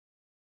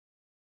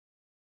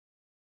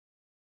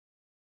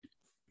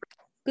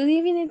Good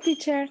evening,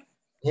 teacher.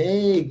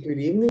 Hey, good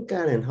evening,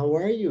 Karen. How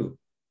are you?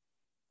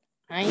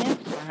 I am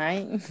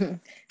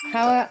fine.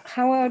 How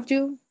are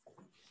you?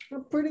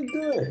 I'm pretty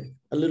good.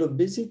 A little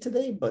busy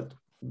today, but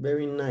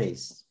very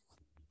nice.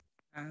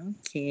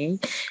 Okay.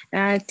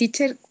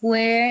 Teacher,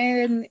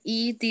 when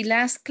is the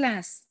last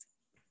class?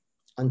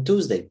 On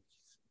Tuesday,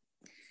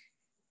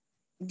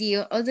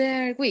 The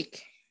other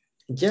week,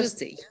 just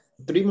Tuesday.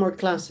 3 more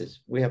classes.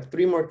 We have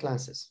 3 more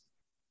classes.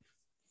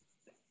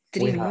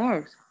 Three We have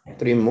more.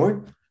 3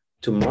 more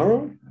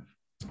tomorrow,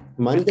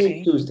 Monday,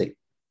 Okay. Tuesday.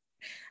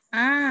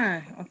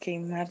 Okay,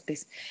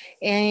 martes.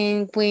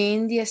 And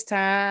when do you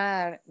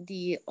start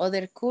the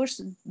other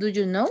course? Do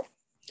you know?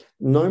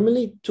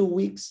 Normally 2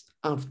 weeks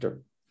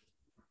after.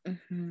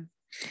 Mhm.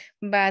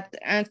 But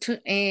I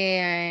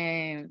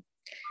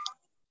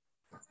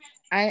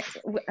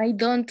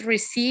don't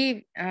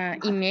receive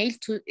email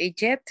to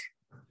yet.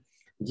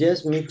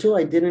 Yes, me too.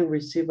 I didn't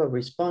receive a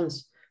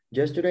response.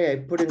 Yesterday I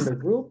put in the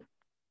group,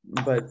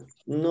 but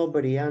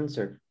nobody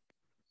answered.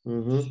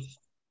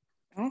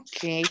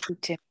 Okay,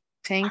 teacher.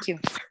 Thank you.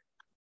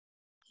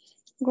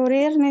 Good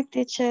evening,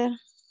 teacher.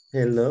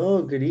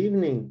 Hello, good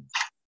evening.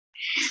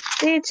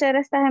 Teacher,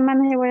 esta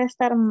semana sí voy a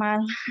estar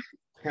mal.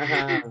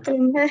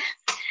 Primero,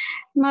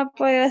 no he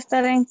podido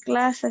estar en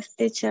clases,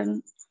 teacher.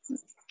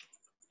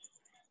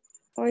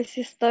 Hoy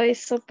sí estoy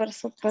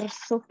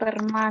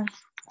súper mal.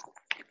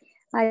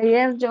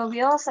 Ayer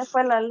llovió, se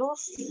fue la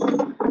luz.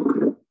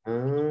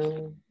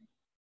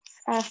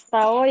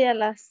 Hasta hoy a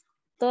las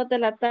 2 de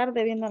la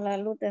tarde vino la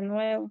luz de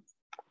nuevo.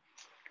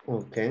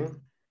 Okay.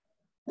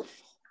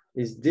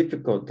 It's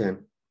difficult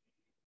then.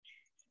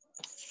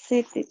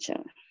 Sí,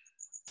 teacher.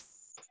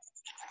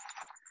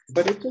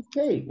 But it's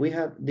okay. We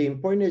have, the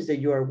important is that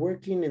you are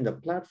working in the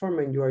platform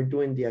and you are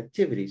doing the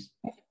activities.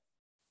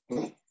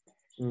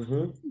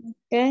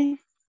 Okay.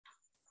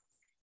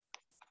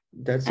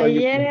 That's all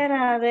you Ayer can.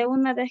 era de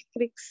una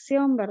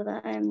descripción,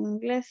 ¿verdad? En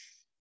inglés.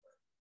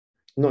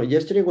 No,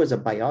 yesterday was a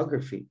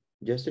biography.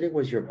 Yesterday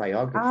was your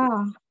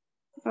biography.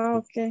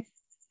 Okay.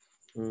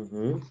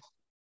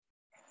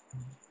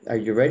 Are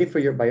you ready for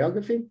your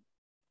biography?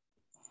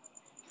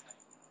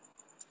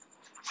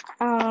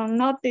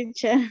 No,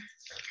 teacher.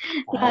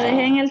 La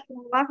dejé en el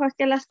trabajo, es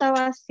que la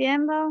estaba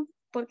haciendo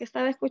porque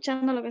estaba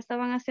escuchando lo que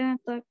estaban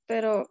haciendo,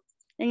 pero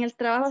en el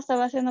trabajo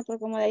estaba haciendo, pero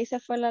como de ahí se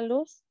fue la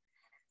luz,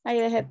 ahí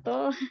dejé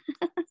todo.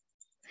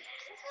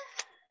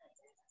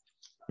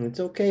 It's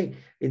okay.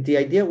 The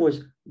idea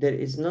was that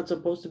it's not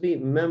supposed to be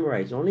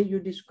memorized. Only you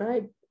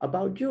describe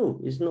about you.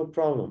 It's no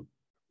problem.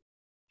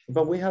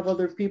 But we have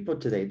other people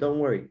today. Don't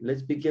worry.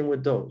 Let's begin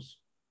with those.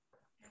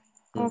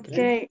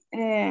 Okay.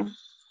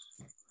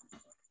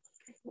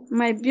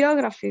 My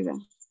biography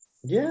then.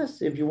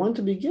 Yes, if you want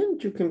to begin,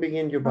 you can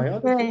begin your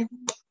biography.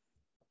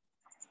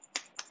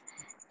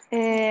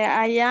 Okay.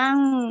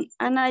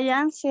 Ana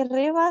Yancy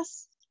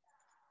Rivas.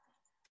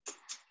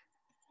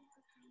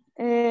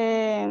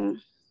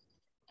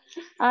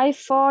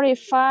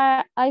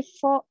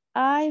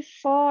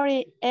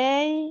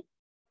 I-48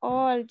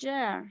 all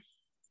year.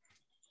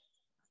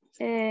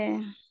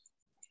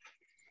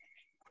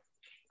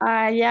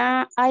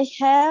 I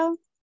have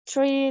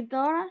 3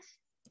 daughters.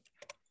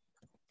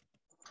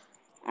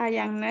 I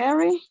am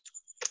married.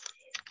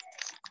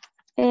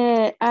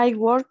 I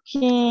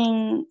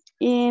working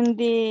in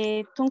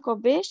the Tunco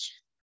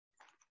Beach.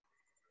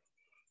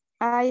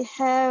 I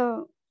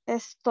have a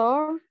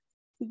store,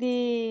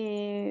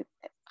 the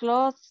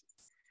clothes,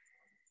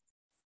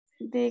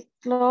 the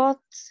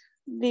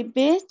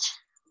beach,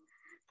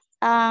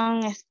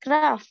 and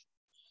scrap.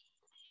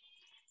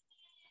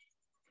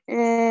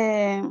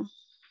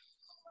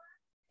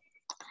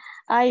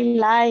 I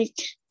like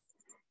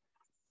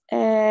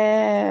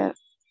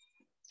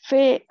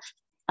fish.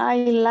 I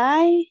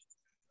like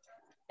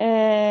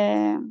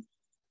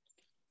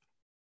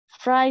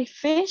fried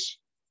fish.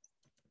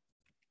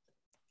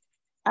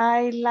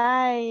 I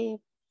like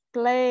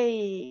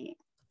play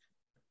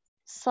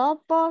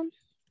softball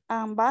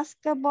and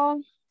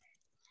basketball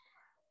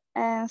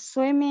and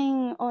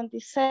swimming on the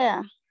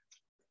sea.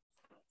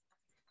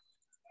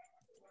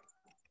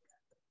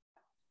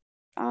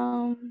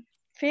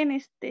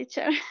 Finish,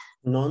 teacher.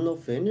 No,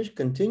 finish.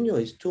 Continue.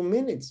 It's 2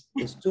 minutes.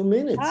 It's 2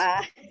 minutes.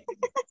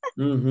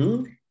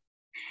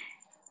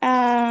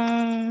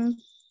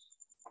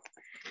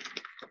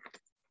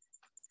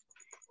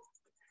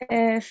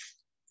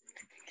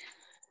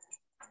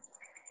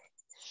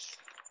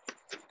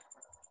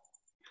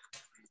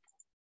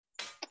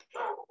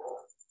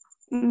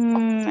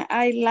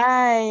 I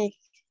like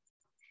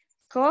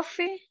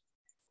coffee.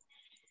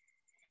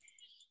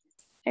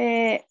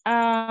 3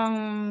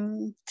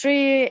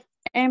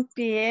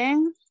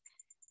 p.m.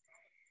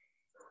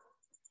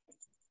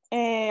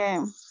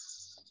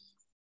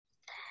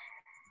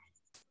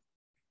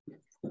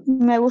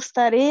 Me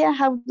gustaría,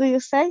 how do you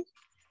say?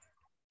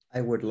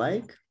 I would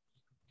like.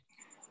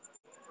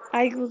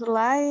 I would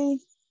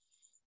like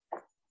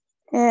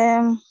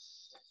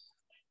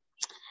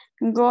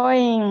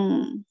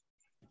going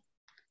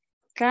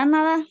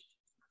Canada.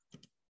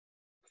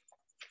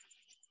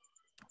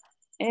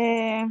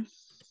 Eh,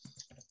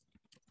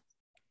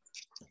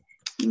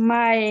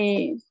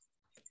 my,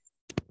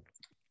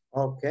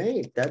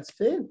 Okay, that's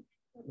it.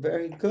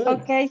 Very good.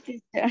 okay,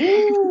 teacher.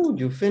 Woo,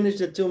 you finished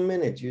the 2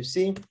 minutes, you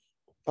see?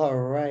 All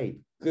right,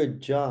 good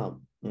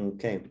job.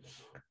 Okay,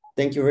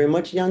 thank you very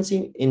much,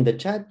 Yancy. In the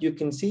chat, you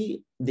can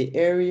see the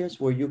areas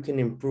where you can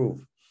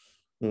improve.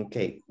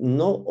 Okay,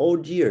 no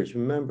old years.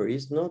 Remember,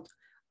 it's not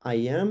I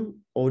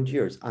am old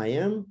years. I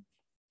am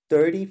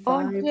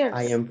 35, years.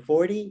 I am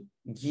 40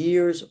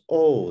 years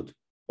old.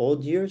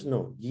 Old years?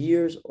 No,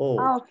 years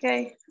old.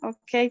 Okay,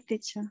 okay,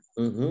 teacher.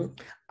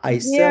 I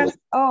sell, Years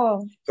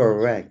old.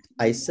 correct.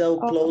 I sell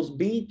Oh. clothes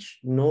beach?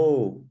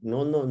 No,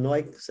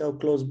 I sell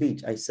clothes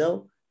beach. I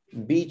sell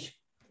beach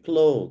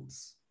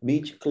clothes.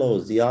 Beach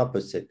clothes, the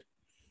opposite.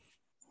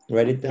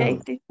 Write it Okay,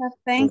 down. teacher,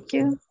 thank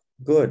you.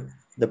 Good.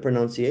 The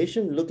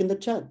pronunciation, look in the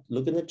chat.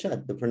 Look in the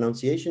chat. The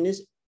pronunciation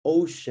is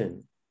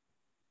ocean.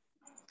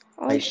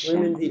 I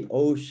swim in the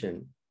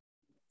ocean.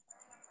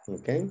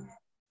 Okay.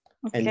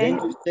 And then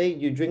you say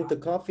you drink the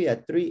coffee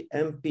at 3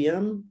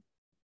 p.m.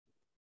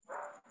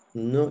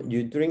 No,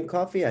 you drink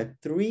coffee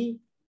at 3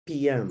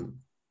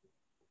 p.m.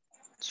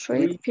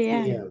 3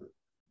 p.m.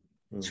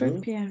 3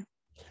 p.m.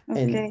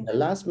 Okay. And the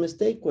last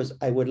mistake was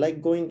I would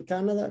like going to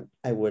Canada.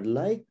 I would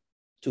like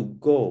to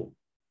go.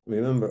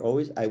 Remember,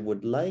 always I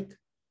would like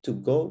to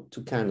go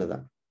to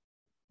Canada.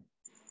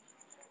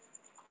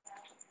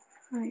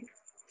 Right.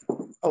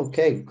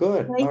 Okay,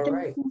 good. Right. All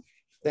right.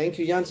 Thank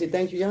you, Yancy.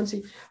 Thank you,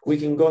 Yancy. We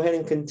can go ahead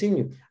and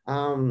continue.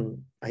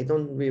 I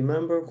don't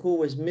remember who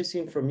was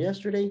missing from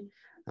yesterday.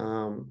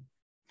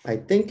 I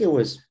think it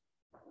was,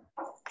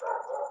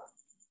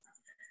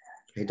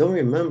 I don't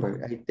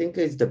remember. I think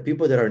it's the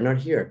people that are not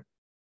here.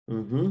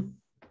 Me,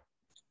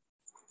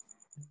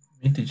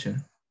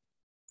 teacher.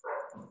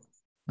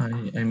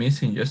 I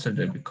missing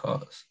yesterday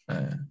because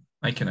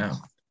I cannot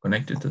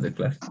connect it to the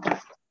class.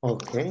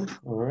 Okay,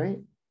 all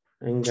right.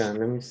 Hang on,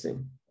 let me see.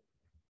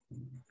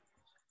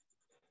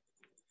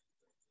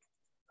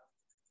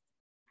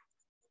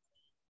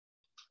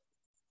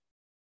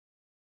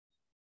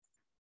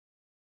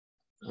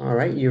 All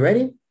right, you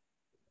ready?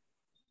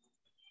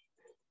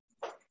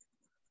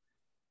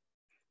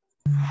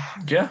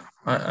 Yeah,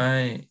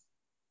 I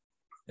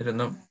don't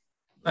know.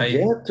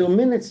 Yeah, 2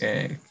 minutes.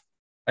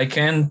 I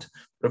can't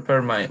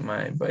prepare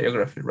my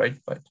biography, right?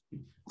 But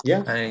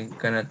yeah, I'm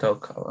gonna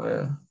talk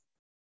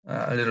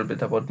a little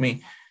bit about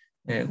me.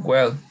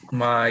 Well,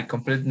 my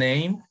complete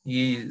name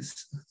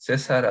is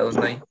Cesar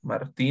Adonai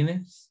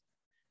Martinez,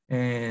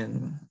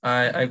 and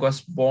I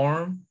was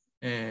born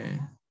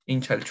in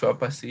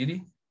Chalchuapa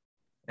City.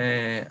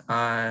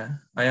 I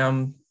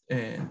am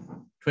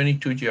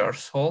 22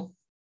 years old,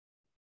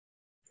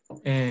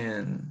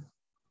 and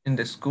in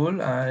the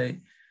school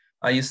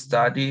I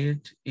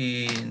studied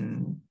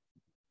in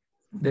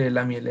the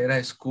La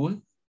Mielera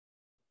school,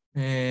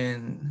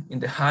 and in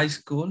the high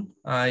school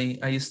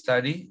I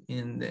study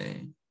in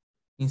the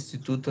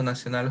Instituto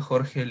Nacional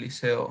Jorge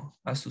Liceo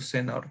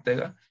Azucena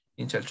Ortega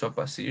in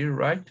Chalchuapa City,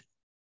 right?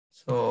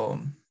 So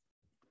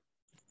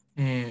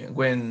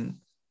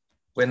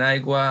when I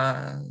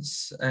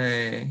was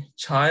a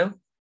child,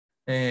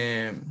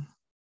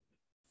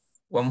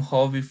 one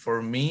hobby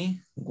for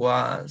me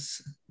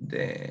was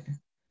the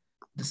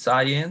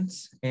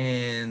science,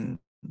 and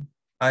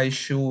I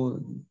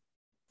should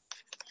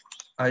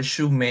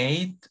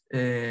make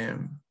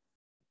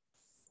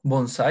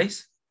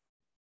bonsais,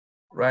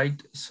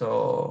 right?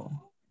 So,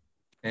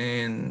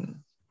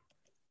 and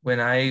when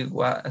I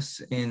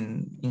was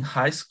in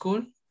high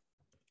school,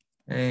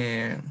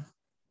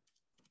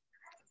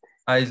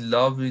 I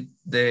loved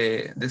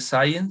the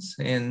science,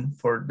 and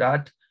for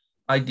that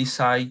I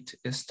decided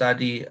to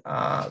study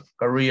a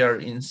career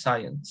in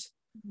science.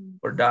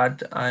 For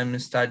that, I'm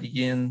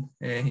studying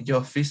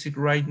geophysics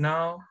right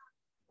now.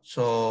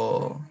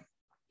 So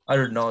I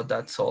don't know,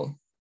 that's all.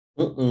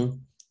 2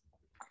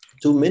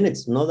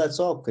 minutes, no, that's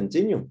all,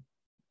 continue.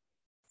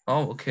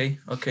 Oh, okay.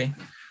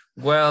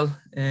 Well,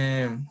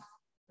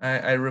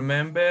 I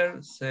remember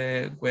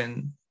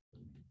when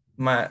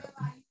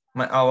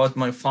about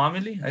my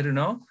family, I don't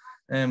know.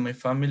 My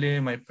family,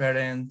 my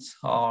parents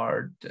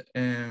are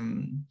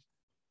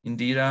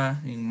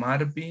Indira in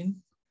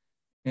Marvin,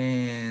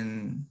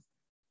 and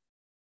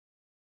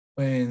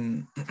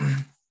when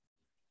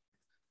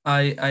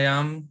I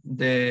am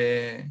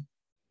the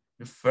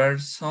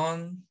first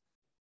son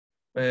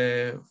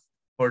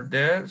for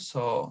there,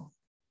 so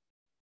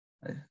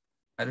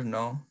I don't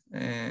know.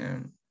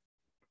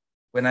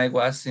 When I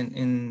was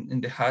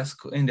in the high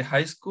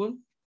school,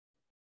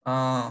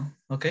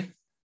 okay,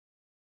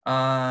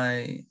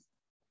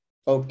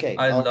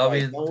 I love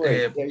right, it. don't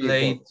worry, there you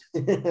Played.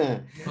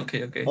 go.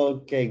 Okay.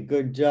 Okay,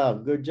 good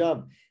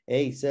job.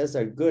 Hey,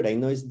 Cesar, good. I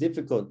know it's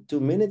difficult. 2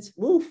 minutes,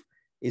 woof,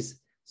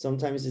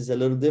 sometimes it's a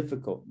little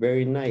difficult.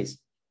 Very nice.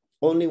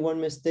 Only one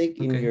mistake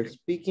in your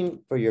speaking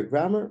for your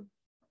grammar,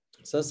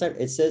 Cesar.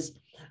 It says,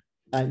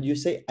 you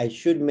say, I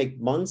should make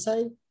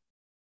bonsai.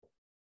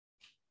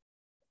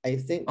 I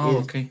think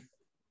okay.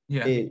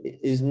 Yeah. it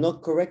is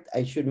not correct.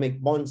 I should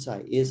make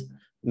bonsai. Is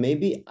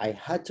Maybe I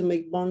had to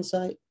make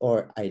bonsai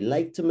or I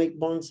like to make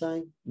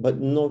bonsai, but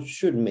no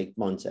should make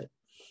bonsai.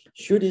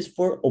 Should is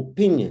for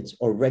opinions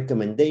or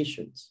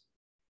recommendations.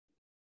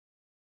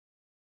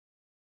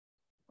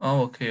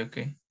 Oh, okay,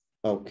 okay.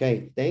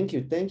 Okay, thank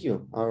you, thank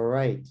you. All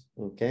right,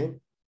 okay.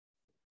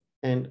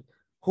 And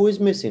who is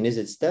missing? Is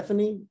it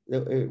Stephanie?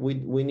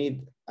 We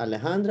need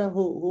Alejandra.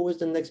 Who was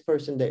the next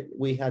person that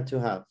we had to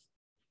have?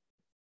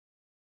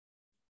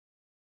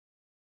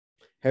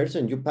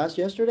 Harrison, you passed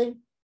yesterday?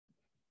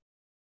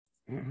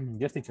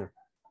 Yes, teacher.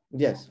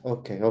 Yes,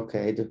 okay,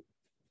 okay, I do.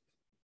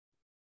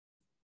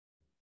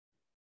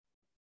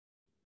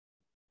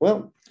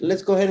 Well,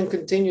 let's go ahead and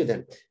continue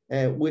then.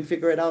 We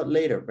figure it out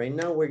later. Right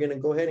now, we're gonna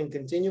go ahead and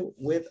continue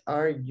with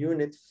our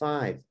unit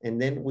 5,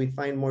 and then we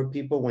find more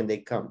people when they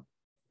come.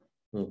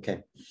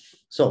 Okay,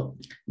 so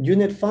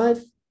unit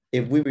 5,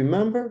 if we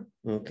remember,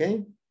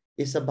 okay,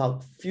 it's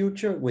about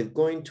future with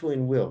going to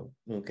and will,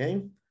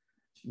 okay?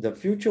 The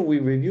future we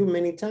review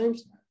many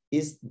times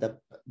is the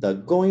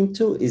going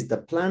to is the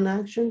plan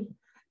action,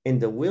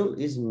 and the will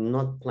is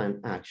not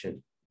plan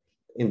action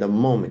in the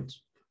moment,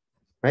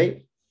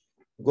 right?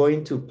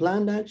 Going to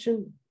planned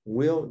action,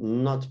 will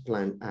not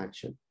plan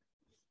action,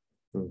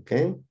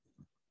 okay?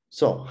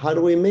 So how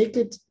do we make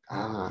it?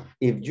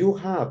 If you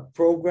have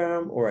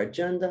program or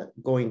agenda,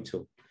 going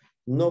to.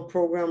 No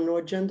program, no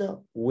agenda,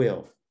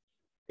 will.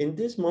 In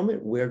this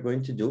moment, we're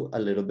going to do a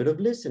little bit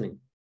of listening.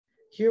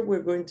 Here,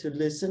 we're going to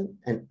listen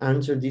and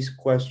answer these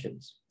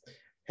questions.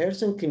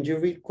 Harrison, can you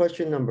read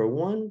question number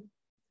 1?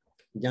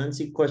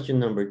 Yancy, question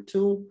number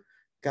 2.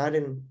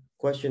 Karen,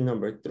 question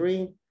number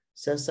 3.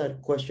 Cesar,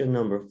 question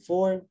number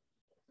 4.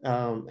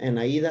 And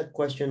Aida,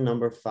 question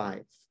number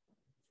 5.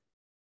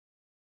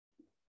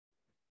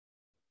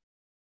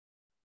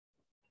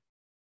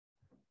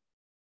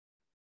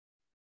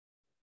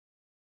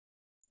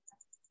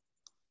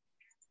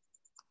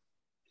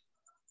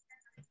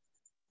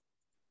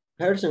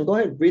 Harrison, go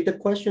ahead, read the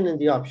question and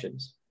the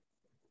options.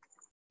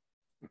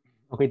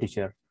 Okay,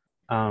 teacher.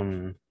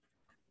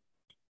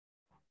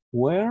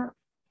 Where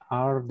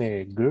are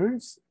the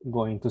girls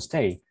going to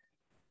stay?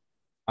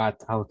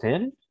 At a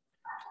hotel?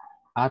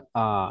 At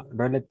a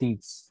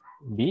relative's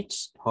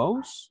beach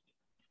house?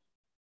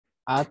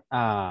 At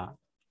a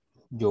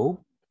yacht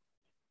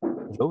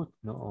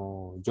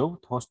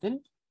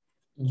hostel?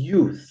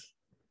 Youth.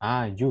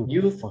 Youth.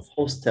 Youth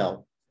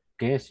hostel.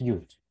 ¿Qué es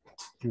youth?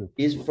 Youth.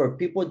 Is for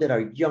people that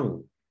are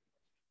young.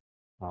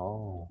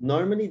 Oh.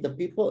 Normally the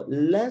people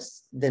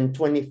less than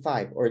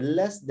 25 or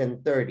less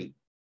than 30.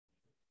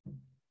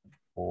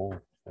 Oh.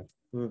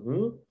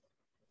 Mm-hmm.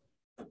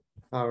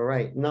 All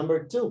right,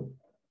 number 2.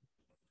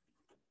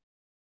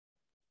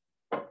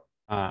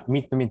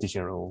 Me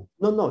teacher. Oh.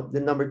 No, the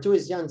number 2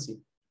 is Yancy.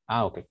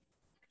 Okay.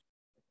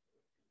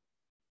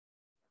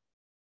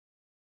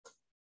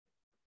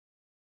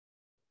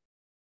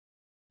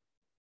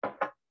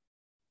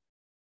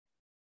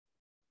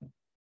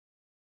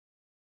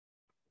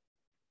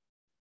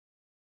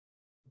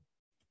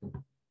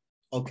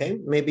 Okay,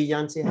 maybe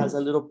Yancy has a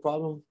little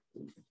problem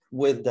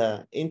with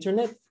the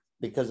internet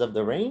because of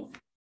the rain.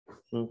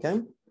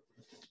 Okay.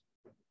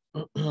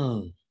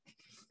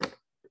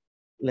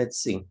 Let's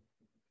see.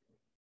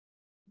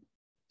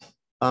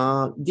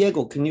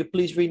 Diego, can you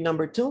please read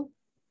number 2?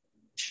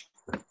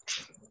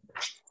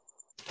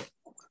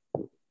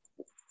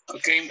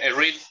 Okay, I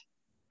read,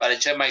 but I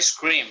check my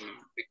screen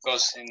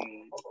because in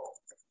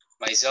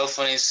my cell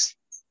phone is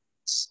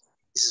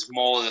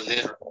small the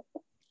letter.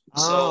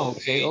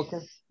 Okay.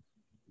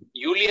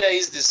 Julia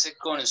is the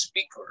second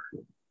speaker.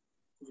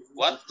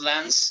 What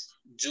plans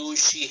do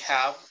she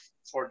have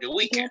for the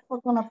weekend?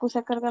 Porque me puse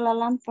a cargar la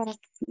lámpara.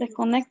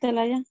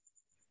 Desconéctela ya.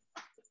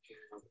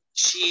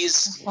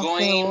 She's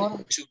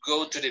going to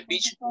go to the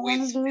beach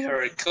with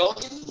her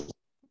cousin.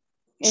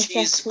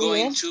 She's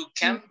going to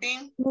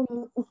camping.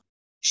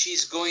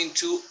 She's going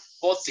to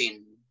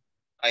boating.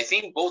 I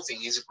think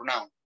boating is a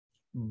pronoun.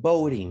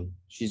 Boating.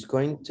 She's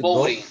going to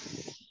boating.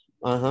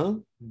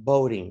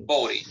 Boating.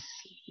 Boating.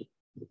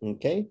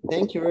 Okay,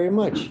 thank you very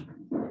much.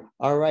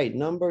 All right,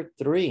 number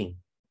 3.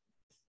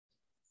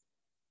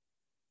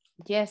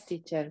 Yes,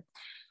 teacher.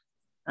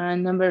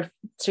 Number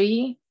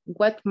 3,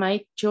 what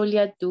might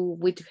Julia do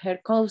with her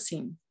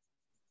cousin?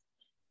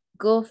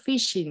 Go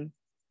fishing.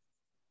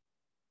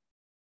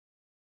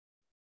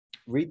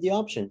 Read the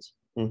options.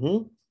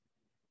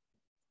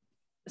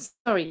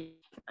 Sorry.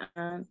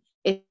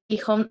 Stay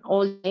home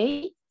all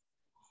day.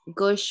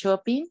 Go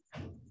shopping.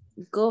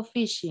 Go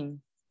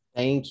fishing.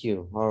 Thank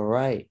you. All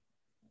right.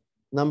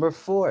 Number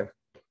 4.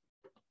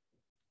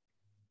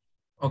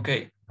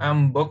 Okay,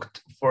 I'm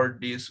booked for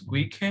this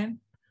weekend,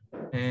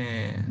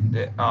 and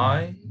the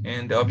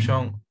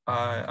option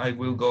I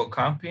will go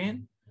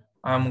camping.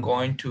 I'm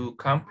going to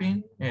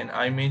camping, and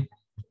I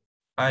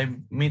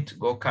meet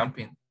go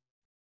camping.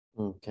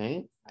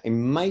 Okay, I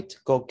might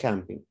go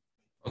camping.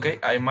 Okay,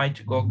 I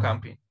might go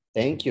camping.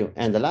 Thank you.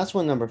 And the last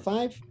one, number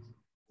 5.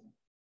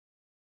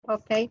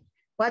 Okay,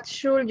 what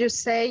should you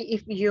say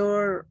if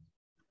you're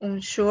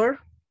unsure?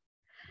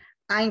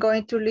 I'm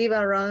going to leave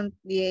around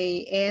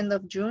the end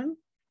of June.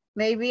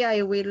 maybe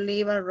I will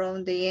leave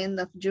around the end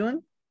of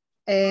June.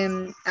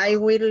 I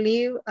will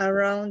leave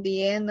around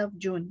the end of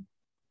June.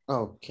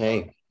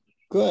 Okay,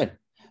 good.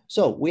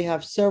 So we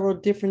have several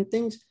different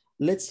things.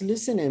 Let's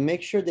listen and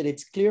make sure that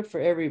it's clear for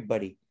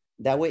everybody.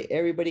 That way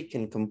everybody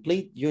can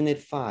complete unit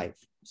 5.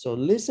 So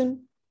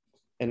listen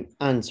and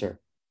answer.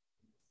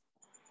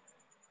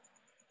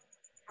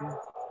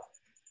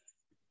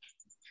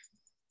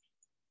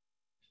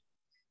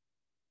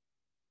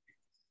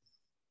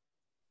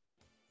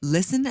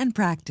 Listen and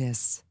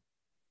practice.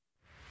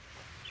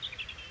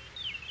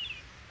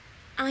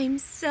 I'm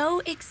so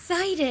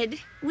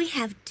excited. We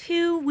have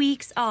 2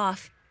 weeks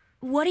off.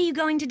 What are you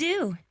going to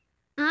do?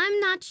 I'm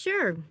not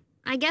sure.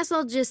 I guess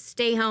I'll just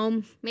stay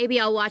home. Maybe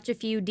I'll watch a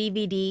few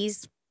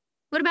DVDs.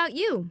 What about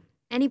you?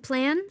 Any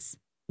plans?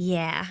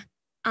 Yeah,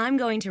 I'm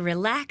going to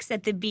relax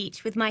at the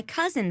beach with my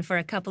cousin for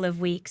a couple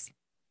of weeks.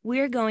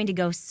 We're going to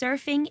go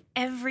surfing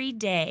every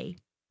day.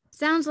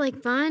 Sounds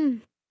like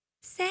fun.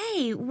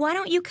 Say, why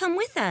don't you come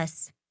with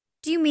us?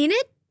 Do you mean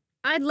it?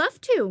 I'd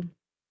love to.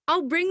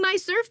 I'll bring my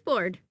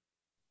surfboard.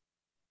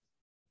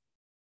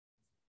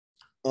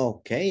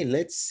 Okay,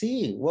 let's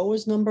see. What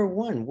was number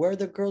 1? Where are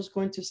the girls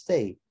going to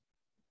stay?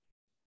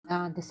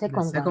 The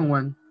second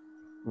one.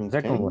 Okay.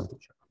 Second one,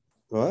 teacher.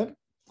 Good.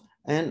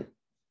 And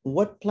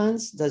what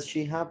plans does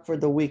she have for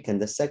the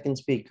weekend, the second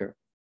speaker?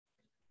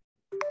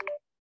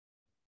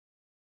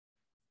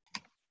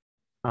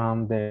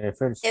 The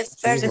first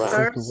first one.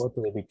 one. To go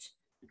to the beach.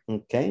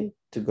 Okay,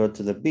 to go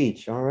to the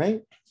beach, all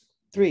right.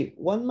 3,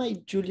 what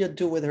might Julia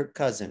do with her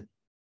cousin?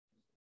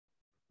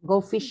 Go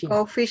fishing.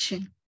 Go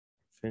fishing.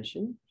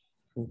 Fishing,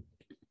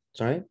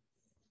 sorry.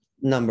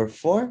 Number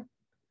 4,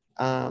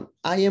 I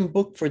am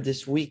booked for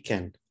this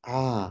weekend.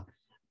 I'm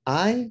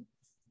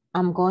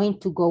going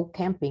to go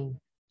camping.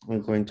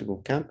 going to go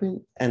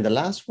camping. And the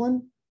last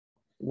one,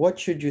 what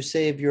should you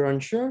say if you're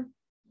unsure?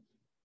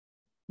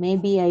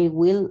 Maybe I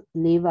will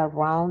leave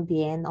around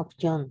the end of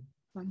June.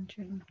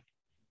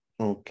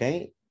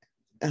 Okay.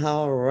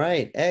 All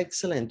right.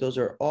 Excellent. Those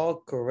are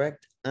all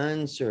correct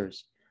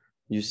answers.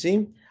 You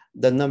see,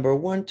 the number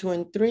 1, 2,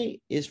 and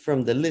 3 is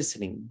from the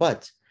listening,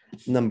 but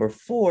number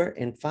 4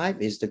 and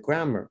 5 is the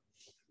grammar.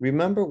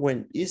 Remember,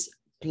 when is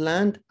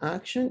planned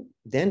action,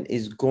 then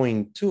is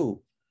going to.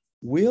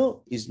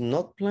 Will is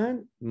not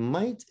planned.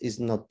 Might is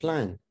not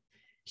planned.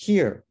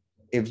 Here,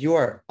 if you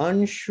are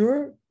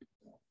unsure,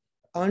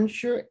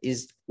 unsure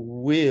is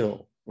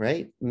will,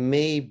 right?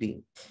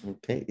 Maybe,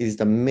 okay, is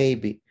the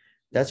maybe.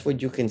 That's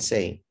what you can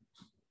say.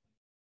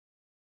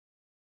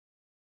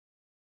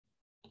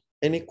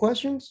 Any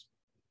questions?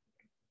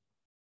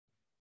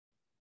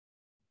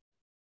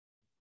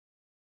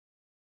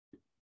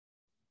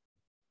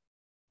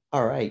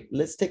 All right,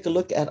 let's take a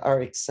look at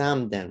our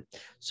exam then.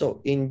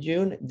 So in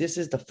June, this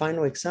is the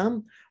final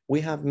exam.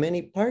 We have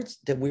many parts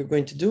that we're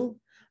going to do.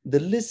 The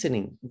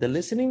listening,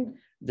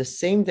 the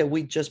same that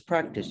we just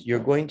practiced. You're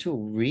going to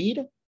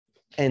read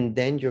and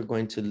then you're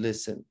going to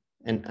listen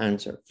and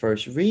answer.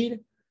 First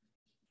read,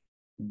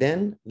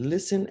 then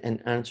listen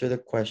and answer the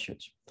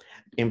questions.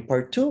 In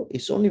part 2,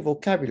 it's only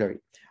vocabulary.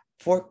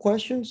 4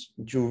 questions,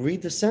 you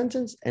read the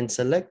sentence and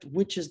select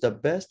which is the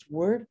best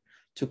word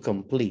to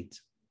complete,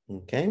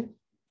 okay?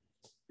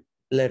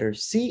 Letter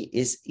C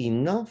is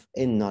enough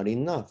and not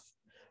enough.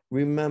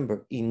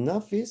 Remember,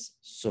 enough is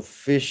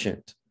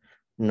sufficient.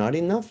 Not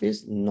enough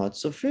is not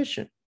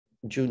sufficient.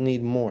 You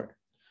need more.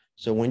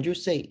 So when you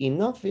say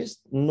enough is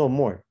no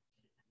more,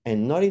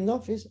 and not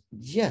enough is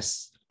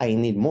yes, I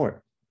need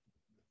more.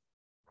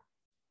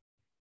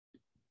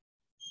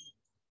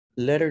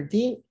 Letter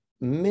D,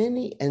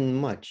 many and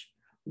much.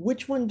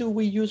 Which one do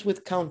we use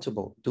with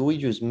countable? Do we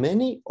use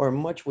many or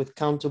much with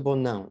countable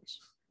nouns?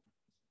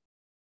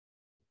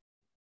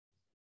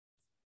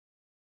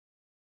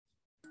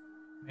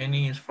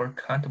 Many is for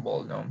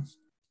countable nouns.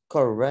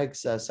 Correct,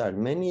 Cesar.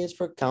 Many is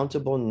for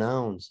countable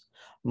nouns.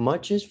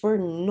 Much is for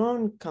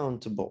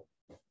non-countable.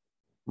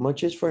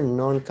 Much is for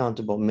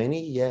non-countable.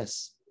 Many,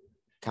 yes,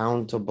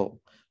 countable.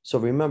 So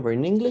remember,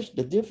 in English,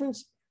 the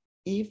difference,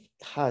 if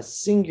has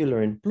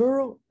singular and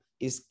plural,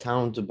 is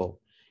countable.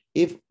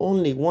 If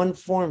only one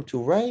form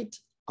to write,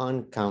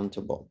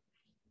 uncountable.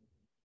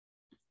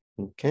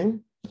 Okay.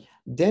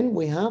 Then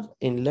we have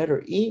in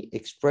letter E,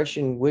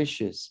 expression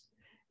wishes.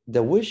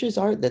 The wishes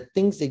are the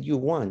things that you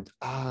want.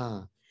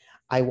 I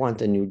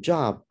want a new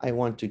job. I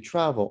want to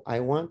travel.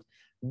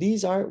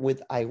 These are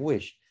with I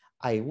wish.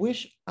 I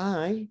wish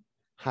I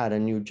had a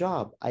new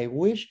job. I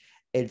wish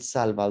El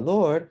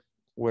Salvador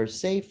were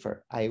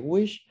safer. I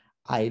wish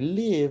I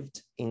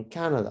lived in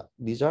Canada.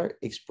 These are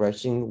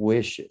expressing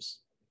wishes.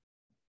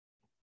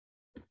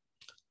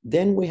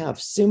 Then we have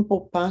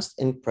simple past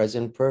and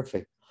present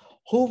perfect.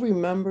 Who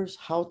remembers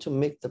how to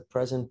make the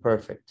present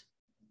perfect?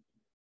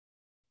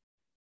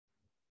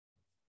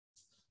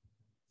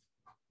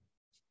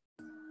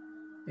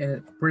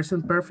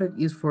 Present perfect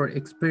is for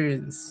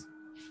experience.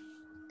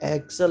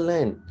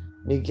 Excellent.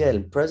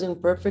 Miguel,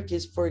 present perfect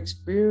is for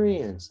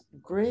experience.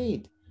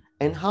 Great.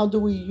 And how do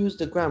we use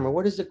the grammar?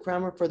 What is the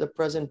grammar for the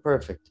present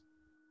perfect?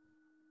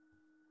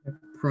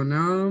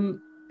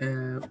 Pronoun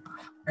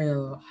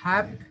I'll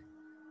have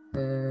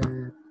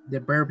the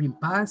verb in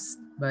past,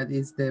 but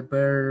it's the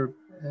verb,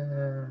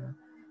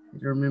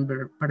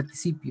 remember,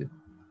 participio.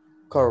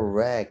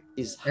 Correct.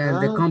 Is And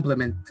the have.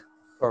 complement.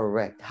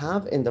 Correct.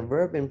 Have in the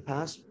verb in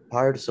past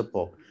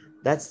participle.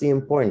 That's the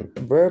important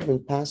verb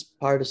in past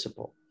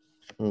participle.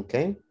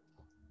 Okay.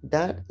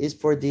 That is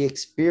for the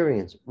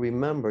experience.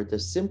 Remember, the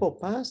simple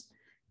past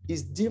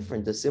is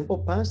different. The simple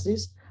past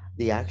is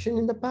the action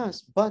in the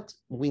past, but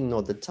we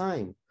know the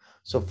time.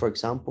 So for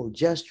example,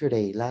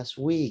 yesterday, last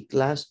week,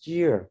 last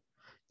year,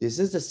 this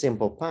is the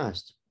simple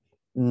past,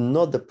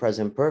 not the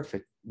present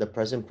perfect. The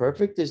present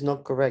perfect is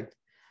not correct.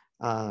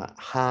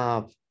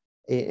 Have,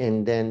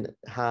 and then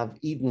have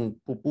eaten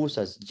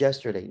pupusas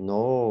yesterday.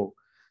 No,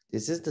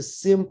 this is the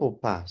simple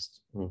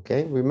past.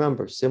 Okay,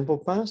 remember, simple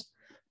past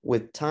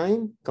with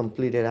time,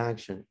 completed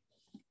action.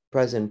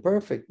 Present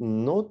perfect,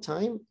 no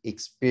time,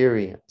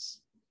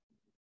 experience.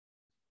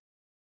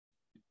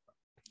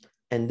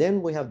 And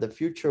then we have the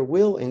future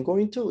will and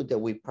going to that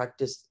we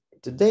practice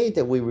today,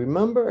 that we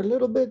remember a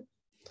little bit.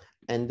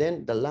 And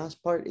then the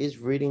last part is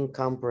reading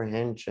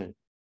comprehension.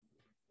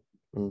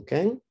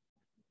 Okay.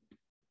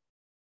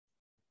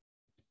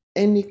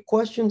 Any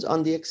questions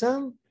on the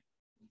exam?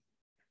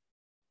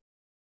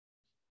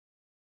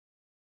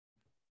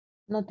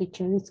 No,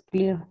 teacher, it's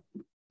clear.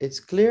 It's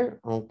clear?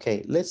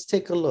 Okay, let's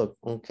take a look.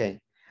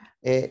 Okay.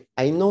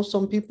 I know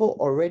some people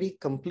already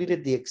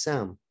completed the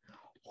exam.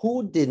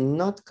 Who did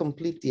not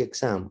complete the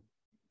exam?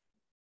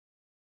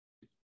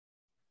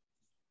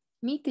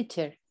 Me,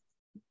 teacher.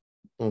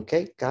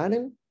 Okay,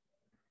 Karen?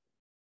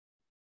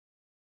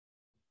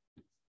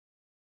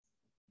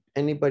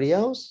 Anybody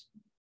else?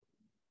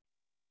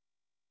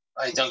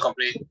 I don't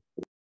complete.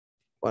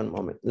 One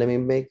moment, let me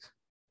make,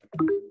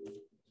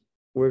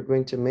 we're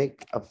going to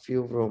make a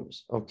few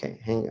rooms. Okay,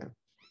 hang on.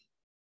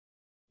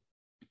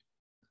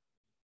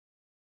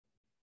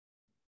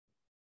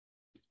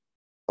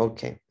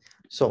 Okay,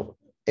 so,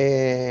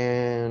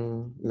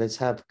 and let's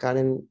have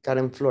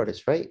Karen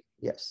Flores, right?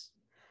 Yes.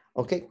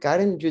 Okay,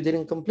 Karen, you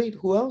didn't complete.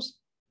 Who else?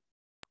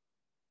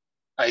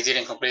 I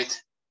didn't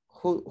complete.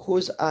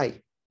 Who's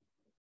I?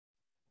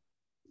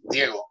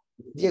 Diego.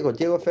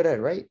 Diego Ferrer,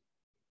 right?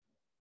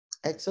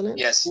 Excellent.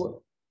 Yes.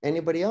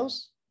 Anybody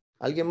else?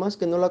 ¿Alguien más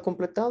que no lo ha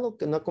completado,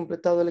 que no ha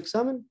completado el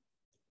examen?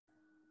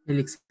 El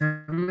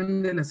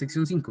examen de la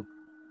sección 5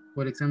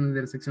 o el examen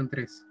de la sección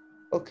 3.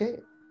 Ok,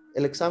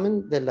 el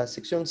examen de la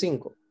sección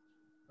 5.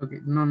 Ok,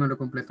 no lo he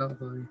completado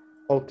todavía.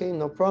 Ok,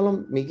 no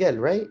problem.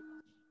 Miguel, right?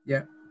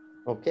 Yeah.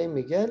 Ok,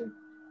 Miguel.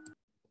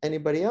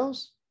 Anybody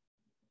else?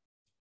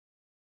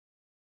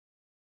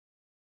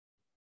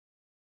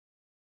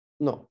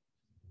 No.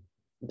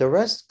 The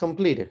rest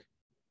completed.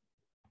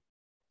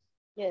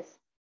 Yes.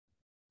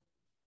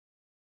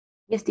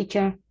 Yes,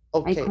 teacher.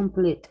 Okay. I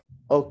complete.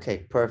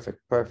 Okay, perfect.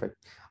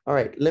 All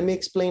right, let me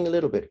explain a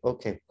little bit.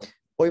 Okay.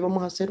 Hoy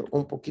vamos a hacer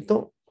un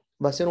poquito,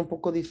 va a ser un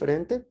poco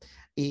diferente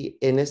y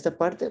en esta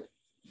parte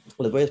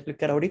les voy a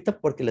explicar ahorita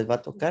porque les va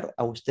a tocar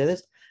a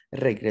ustedes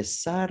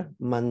regresar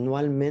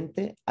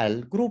manualmente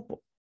al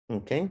grupo.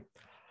 Ok.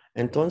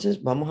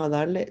 Entonces vamos a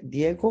darle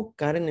Diego,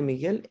 Karen y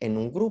Miguel en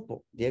un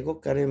grupo. Diego,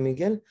 Karen y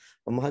Miguel,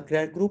 vamos a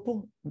crear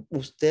grupo.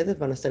 Ustedes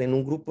van a estar en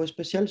un grupo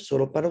especial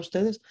solo para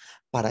ustedes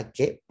para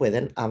que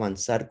puedan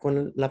avanzar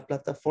con la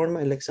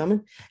plataforma, el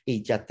examen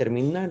y ya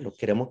terminarlo.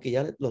 Queremos que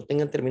ya lo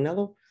tengan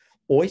terminado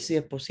hoy si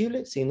es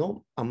posible, si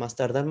no, a más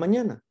tardar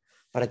mañana,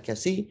 para que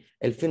así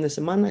el fin de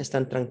semana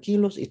están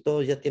tranquilos y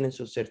todos ya tienen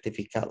sus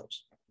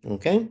certificados.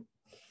 ¿Ok?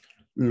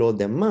 Lo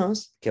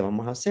demás que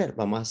vamos a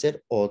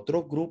hacer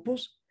otros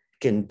grupos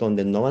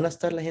donde no van a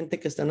estar la gente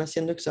que están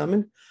haciendo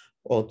examen,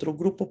 otro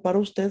grupo para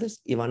ustedes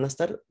y van a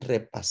estar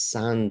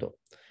repasando.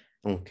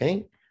 ¿Ok?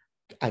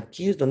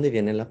 Aquí es donde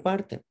viene la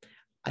parte.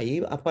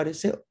 Ahí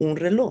aparece un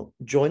reloj.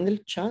 Yo en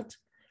el chat,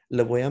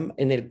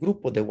 en el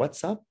grupo de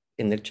WhatsApp,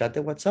 en el chat de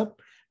WhatsApp,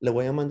 le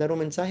voy a mandar un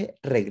mensaje,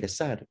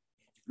 regresar.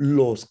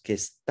 Los que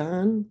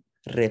están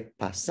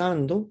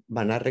repasando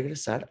van a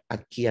regresar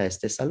aquí a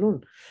este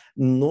salón.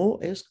 No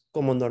es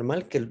como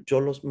normal que yo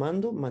los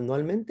mando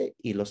manualmente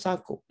y los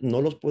saco.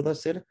 No los puedo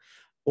hacer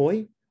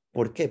hoy.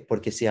 ¿Por qué?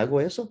 Porque si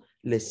hago eso,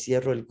 les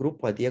cierro el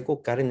grupo a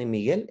Diego, Karen y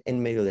Miguel en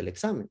medio del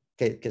examen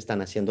que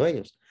están haciendo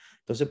ellos.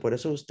 Entonces, por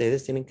eso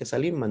ustedes tienen que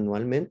salir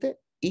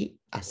manualmente y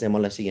hacemos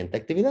la siguiente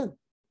actividad.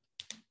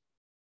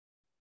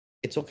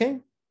 It's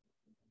okay?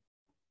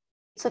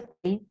 It's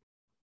okay.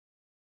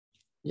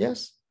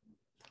 Yes?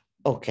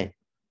 Okay.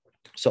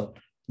 So,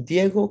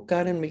 Diego,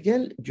 Karen,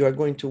 Miguel, you are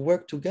going to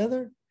work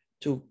together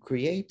to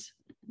create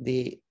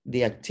the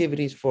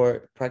activities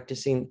for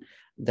practicing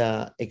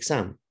the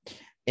exam.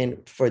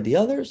 And for the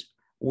others,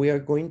 we are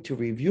going to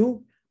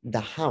review the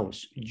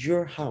house,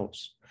 your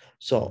house.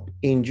 So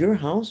in your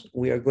house,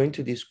 we are going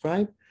to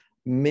describe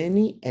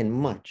many and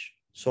much.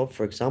 So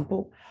for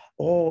example,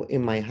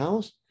 in my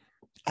house,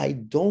 I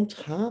don't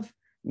have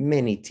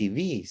many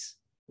TVs,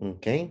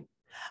 okay?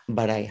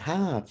 But I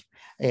have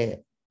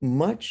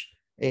much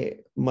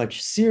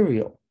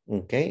cereal,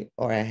 okay?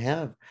 Or I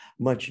have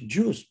much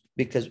juice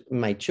because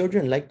my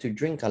children like to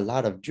drink a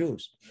lot of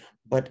juice,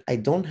 but I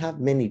don't have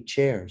many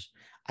chairs.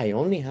 I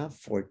only have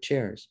 4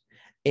 chairs.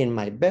 In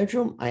my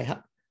bedroom,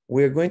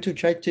 we're going to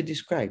try to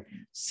describe.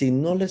 Si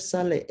no les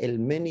sale el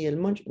many y el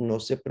much, no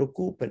se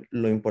preocupen.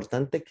 Lo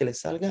importante que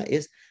les salga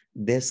es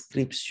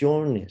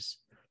descripciones,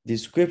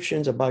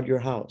 descriptions about your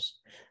house.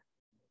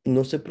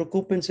 No se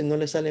preocupen si no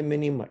les sale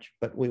many much,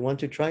 but we want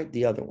to try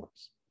the other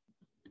ones.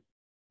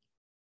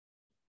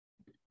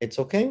 It's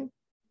okay?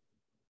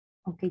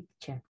 Okay,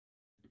 teacher.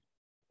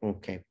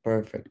 Okay,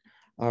 perfect.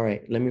 All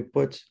right, let me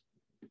put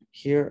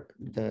here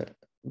the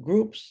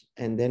groups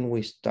and then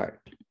we start.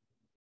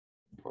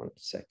 1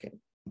 second.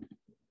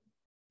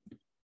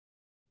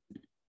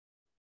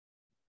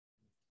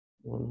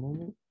 One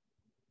moment.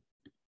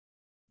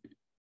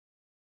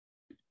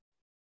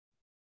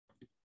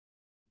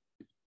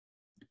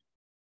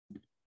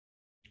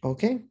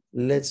 Okay,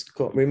 let's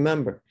go.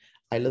 Remember,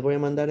 ahí les voy a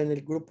mandar en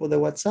el grupo de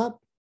WhatsApp.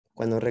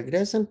 Cuando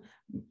regresen,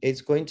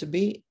 it's going to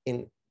be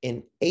in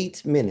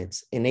 8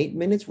 minutes. In 8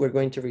 minutes, we're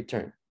going to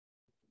return.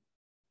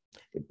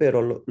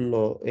 Pero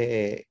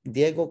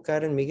Diego,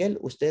 Karen, Miguel,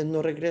 ustedes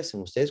no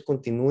regresen. Ustedes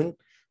continúen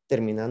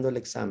terminando el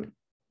examen.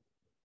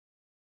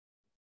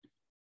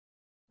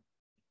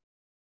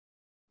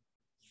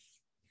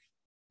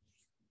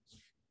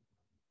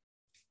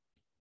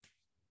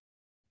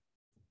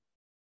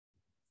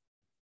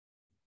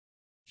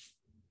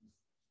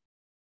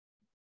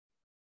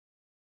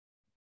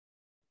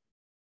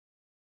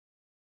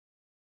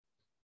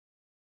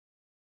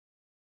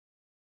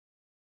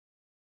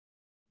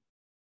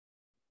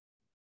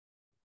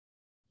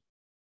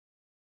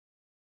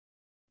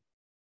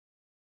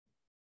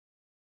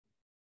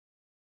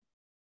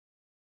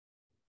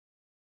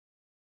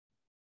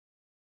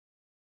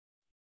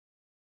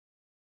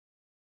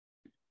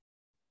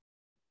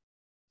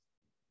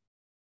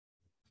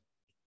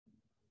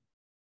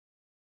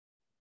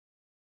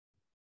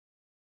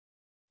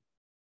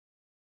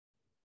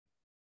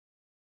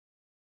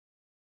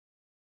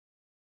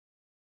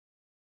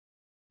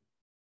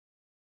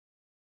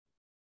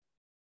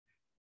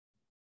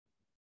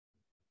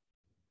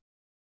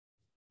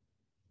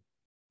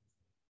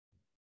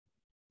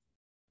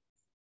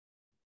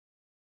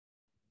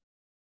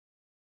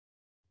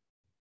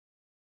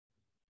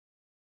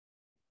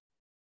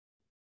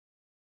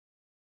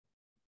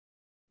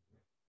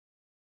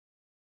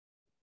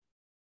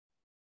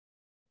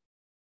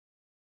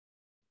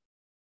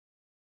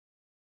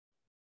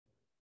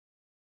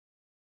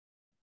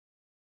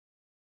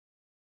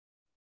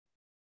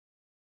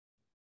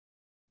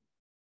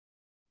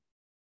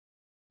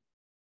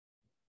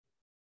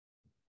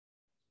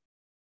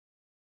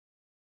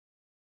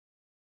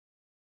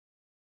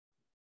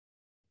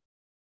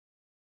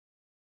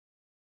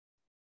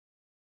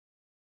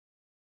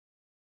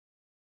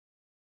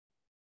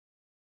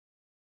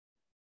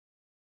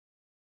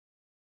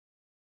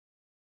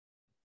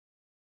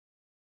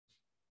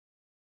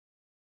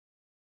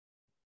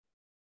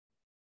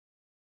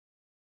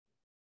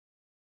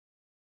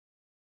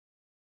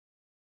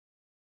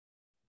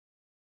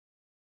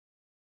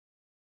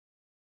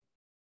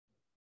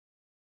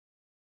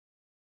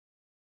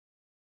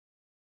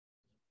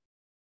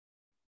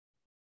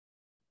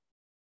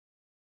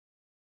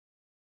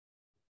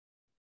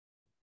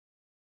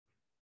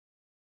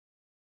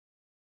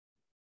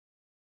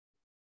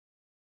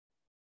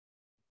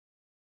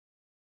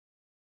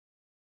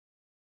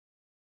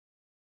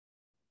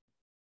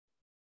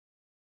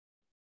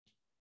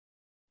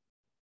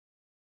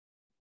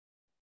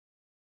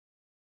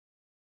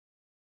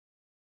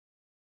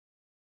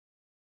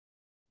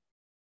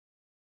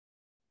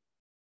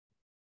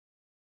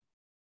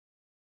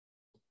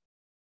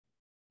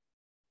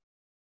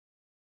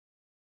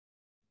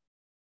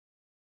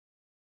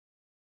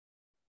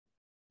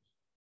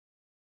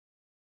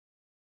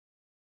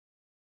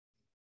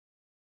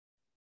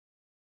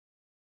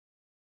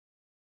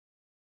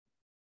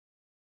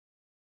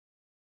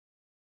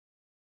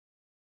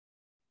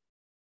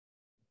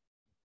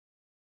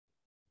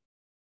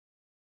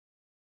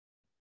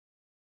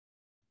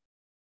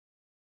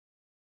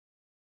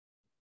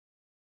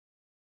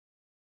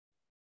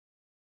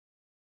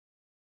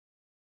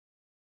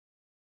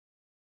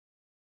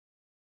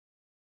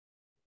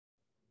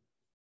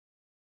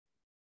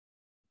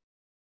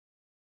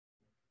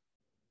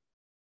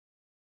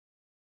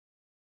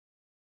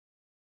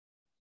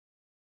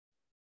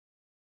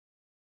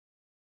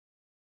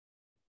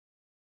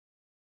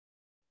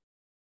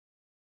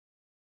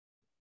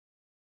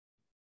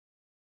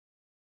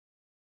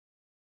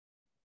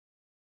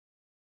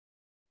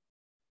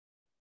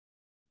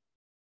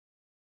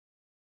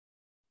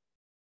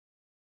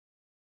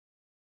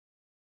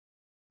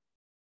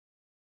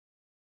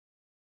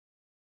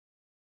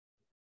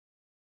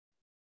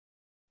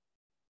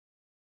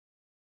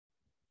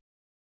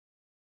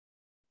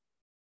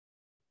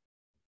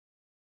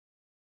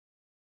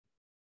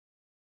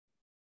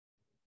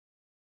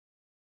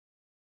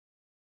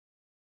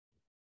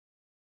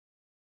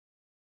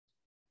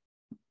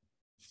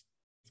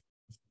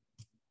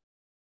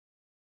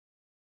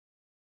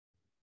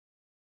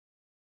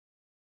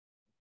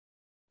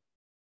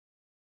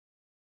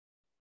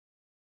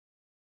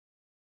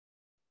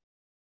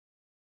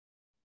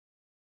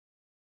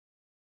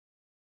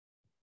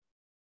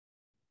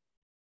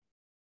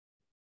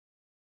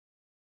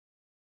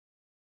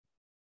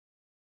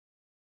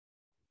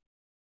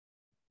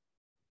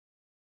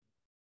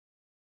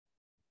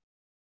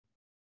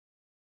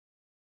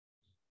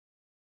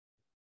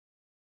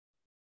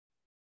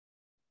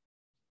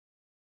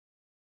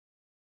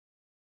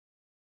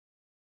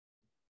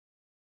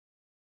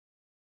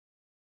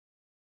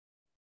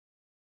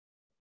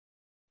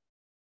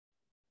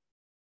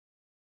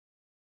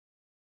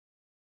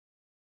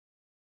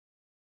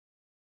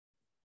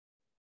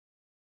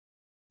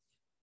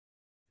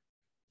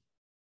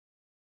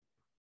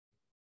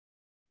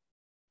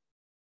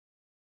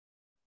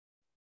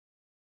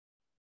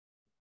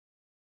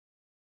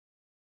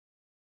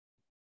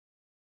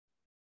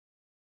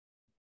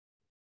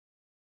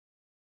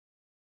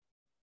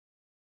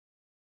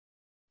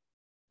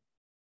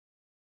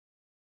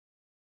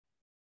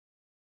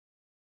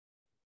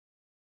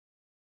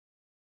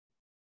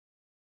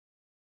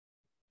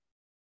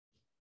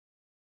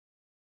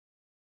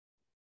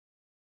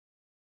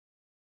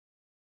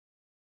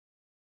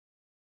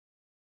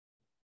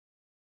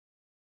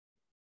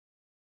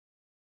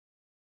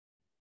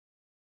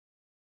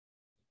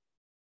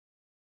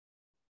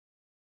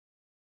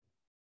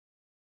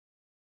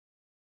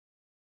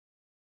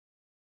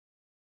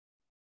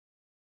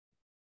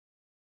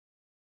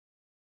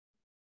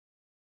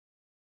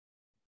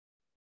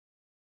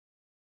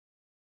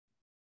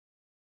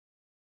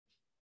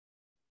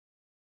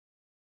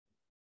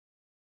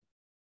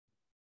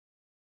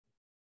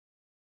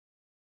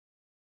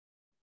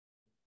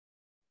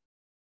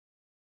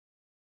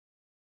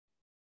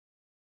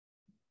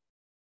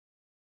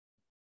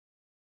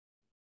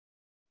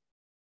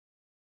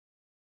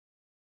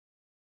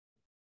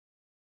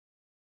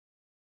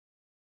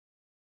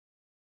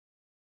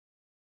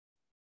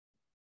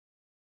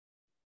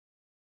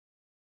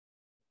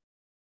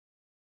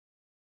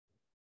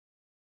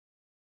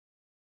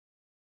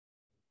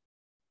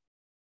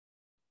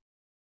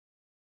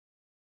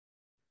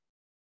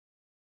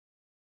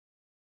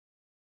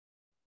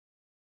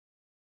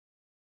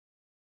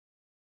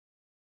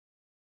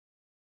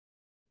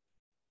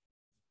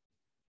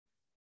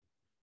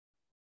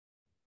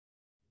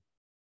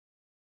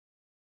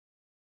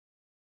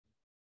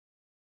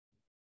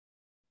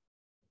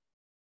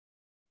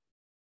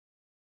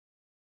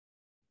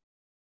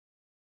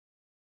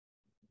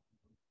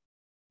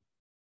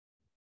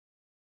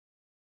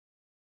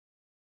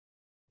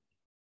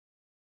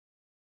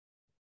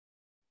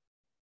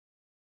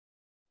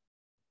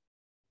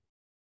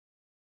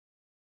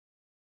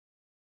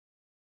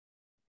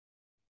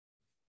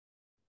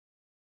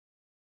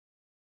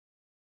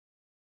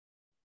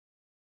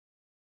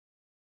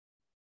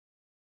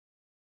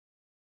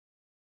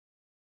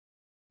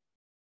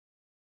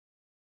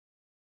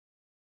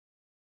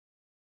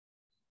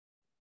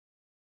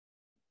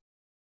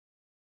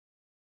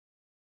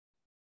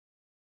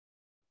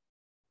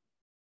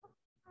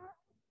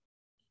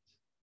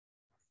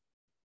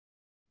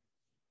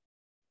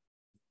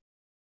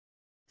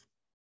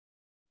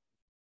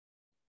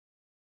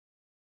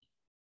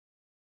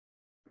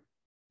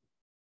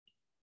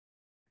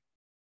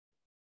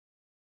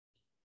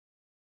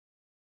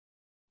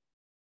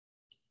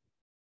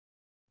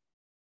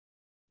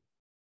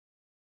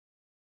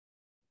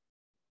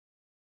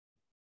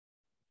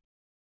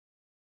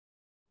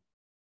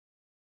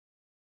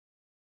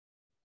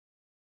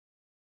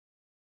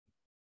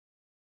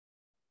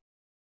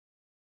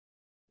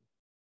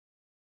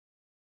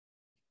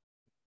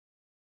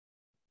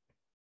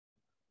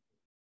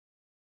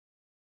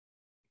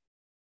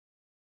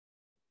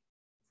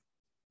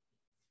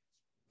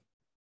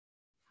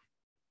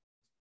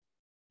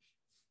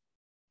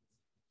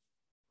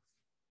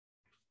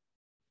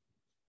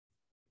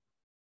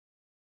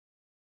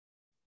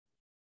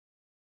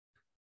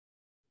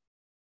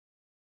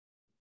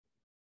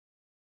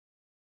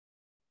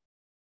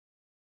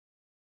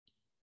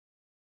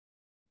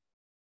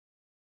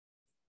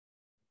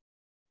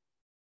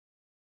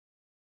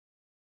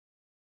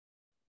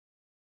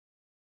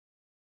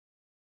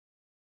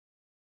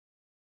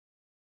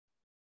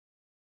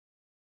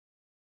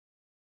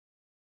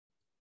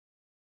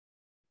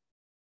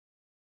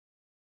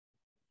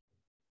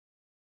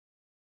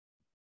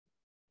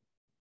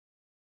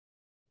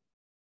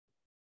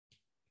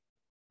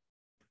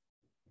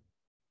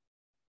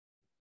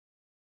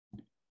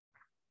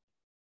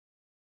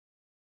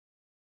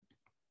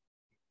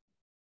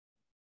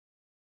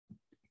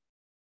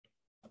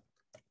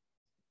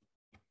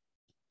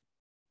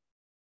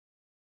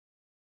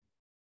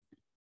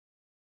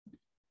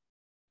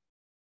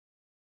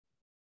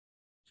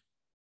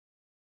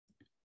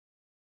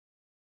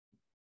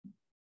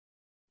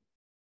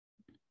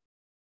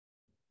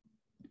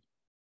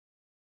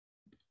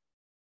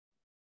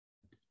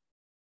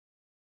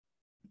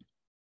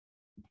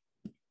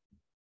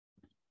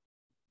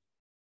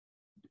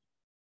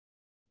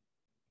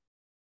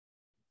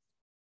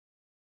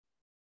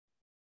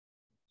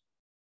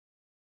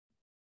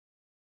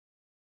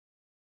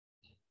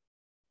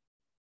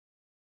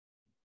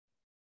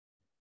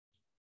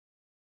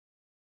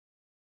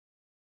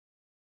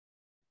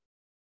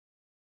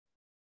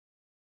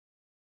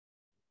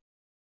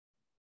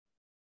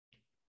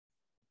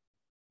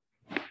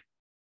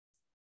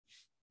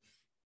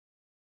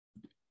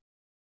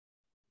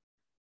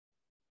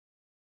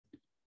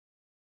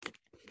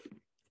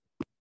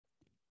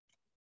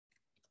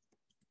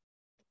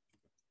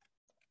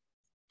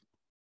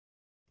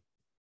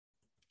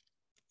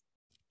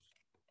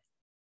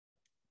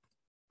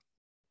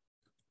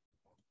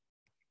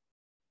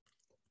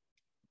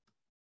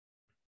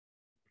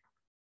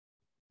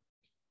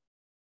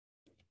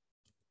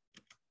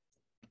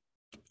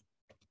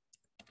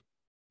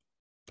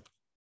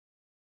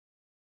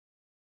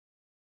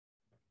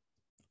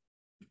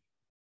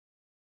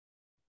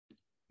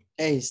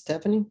 Hey,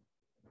 Stephanie,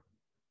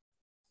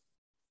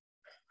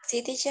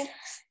 Sí, teacher.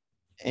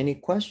 any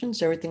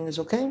questions? Everything is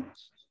okay?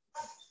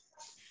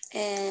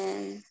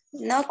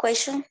 No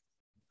question.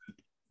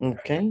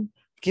 Okay.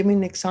 Give me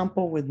an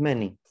example with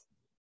many.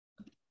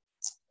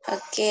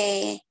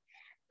 Okay.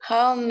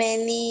 How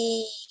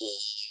many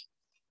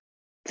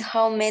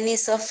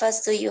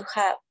sofas do you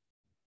have?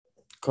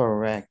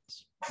 Correct.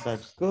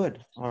 That's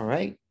good. All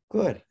right,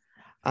 good.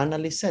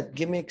 Annalise,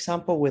 give me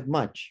example with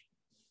much.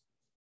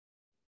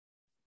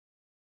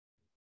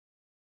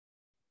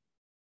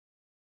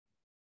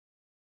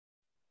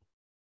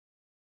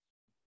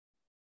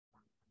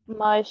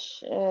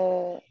 Much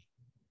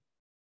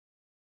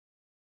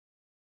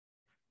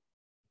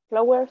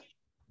flowers.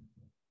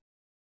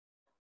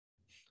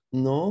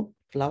 No,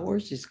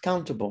 flowers is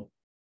countable.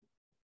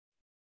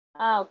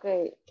 Ah,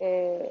 okay.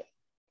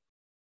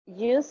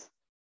 Use.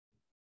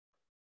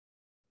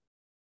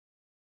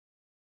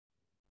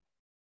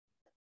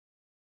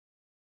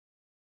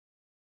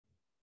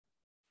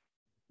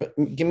 But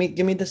give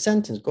me the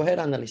sentence. Go ahead,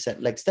 Annalise.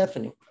 Like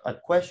Stephanie, a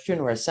question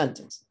or a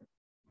sentence.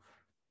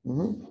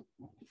 Mhm.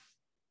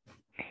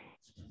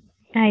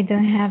 I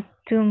don't have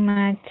too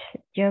much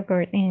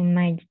yogurt in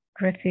my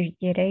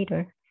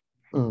refrigerator.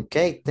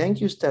 Okay,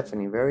 thank you,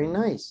 Stephanie. Very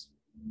nice.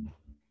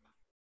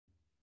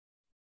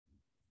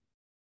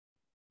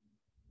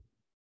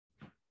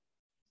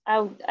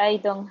 I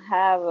don't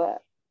have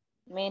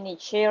many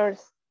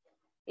chairs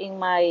in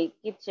my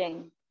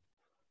kitchen.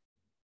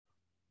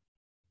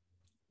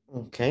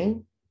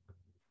 Okay.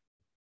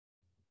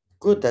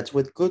 Good, that's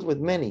with good with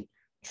many.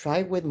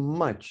 Try with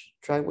much.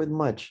 Try with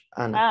much,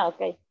 Anna. Ah,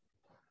 okay.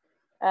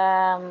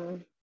 I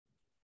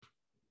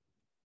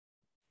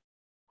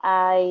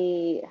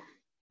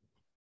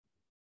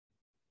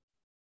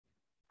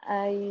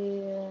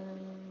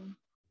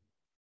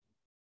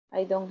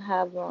don't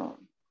have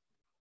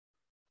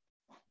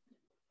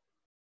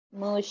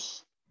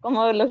much.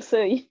 ¿Cómo lo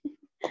soy?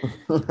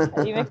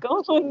 Ahí me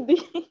confundí.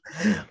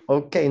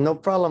 Okay, no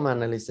problem,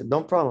 Annalise.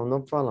 No problem,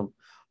 no problem.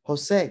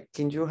 Jose,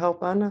 can you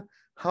help Anna?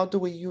 How do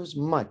we use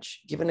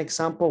much? Give an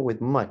example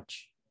with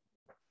much.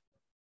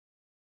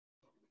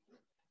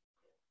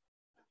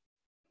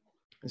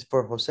 It's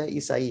for Jose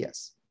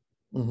Isaías.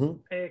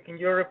 Can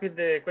you repeat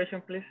the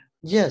question, please?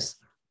 Yes.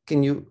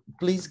 Can you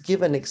please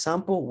give an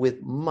example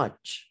with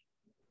much?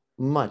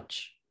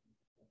 Much.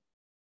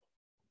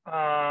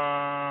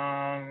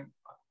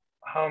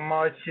 How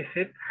much is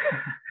it?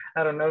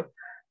 I don't know.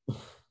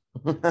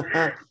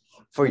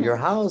 For your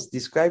house,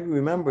 describe,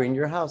 remember, in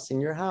your house,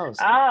 in your house.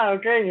 Ah,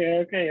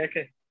 okay.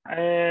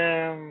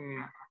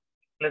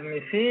 Let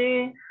me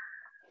see.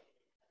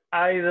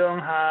 I don't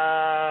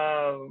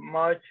have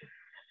much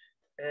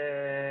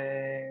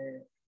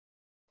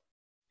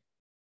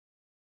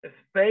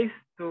space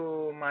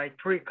to my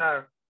 3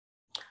 car.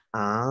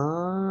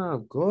 Ah,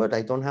 good.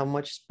 I don't have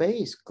much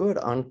space. Good.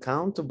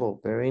 Uncountable.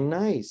 Very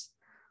nice.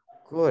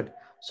 Good.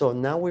 So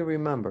now we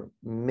remember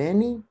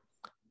many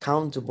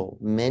countable,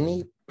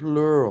 many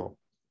plural,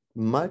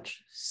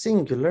 much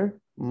singular,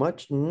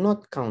 much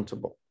not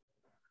countable.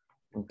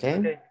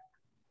 Okay?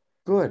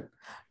 Good.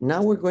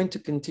 Now we're going to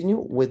continue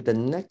with the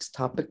next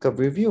topic of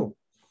review.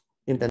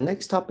 In the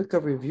next topic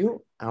of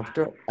review,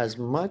 after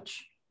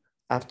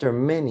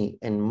many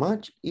and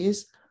much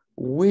is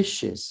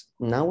wishes.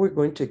 Now we're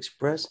going to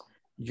express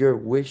your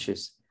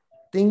wishes,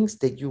 things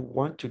that you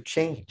want to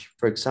change.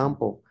 For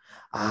example,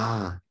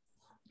 I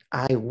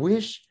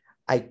wish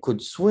I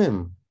could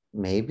swim,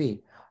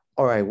 maybe,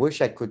 or I wish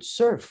I could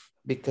surf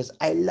because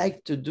I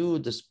like to do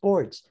the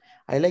sports.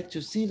 I like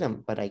to see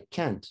them, but I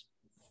can't.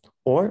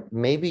 Or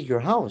maybe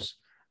your house.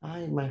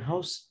 My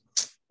house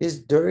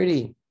is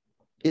dirty.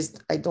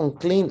 I don't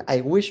clean. I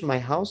wish my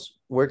house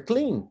were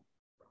clean.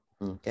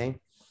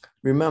 Okay.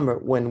 Remember,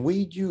 when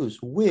we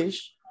use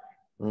wish,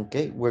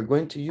 okay, we're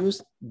going to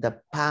use the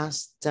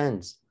past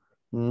tense,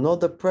 not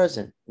the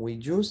present. We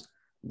use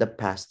the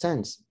past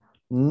tense,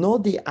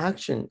 not the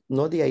action,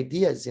 not the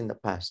idea is in the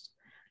past.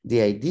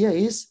 The idea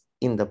is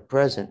in the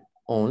present.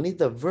 Only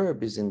the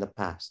verb is in the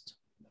past.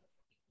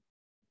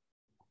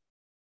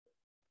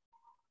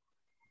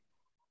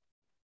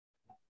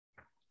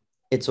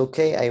 It's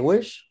okay, I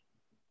wish.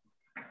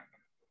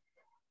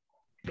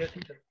 Yes,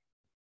 teacher.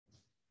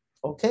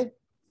 Okay,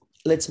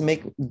 let's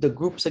make the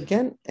groups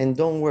again, and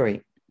don't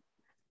worry.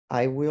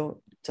 I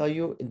will tell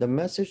you the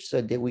message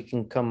so that we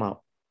can come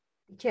out.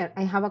 Chair,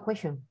 I have a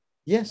question.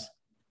 Yes.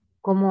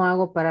 ¿Cómo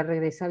hago para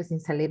regresar sin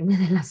salirme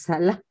de la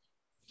sala?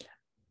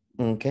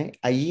 Ok,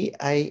 allí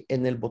hay,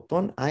 en el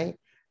botón hay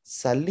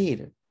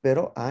salir,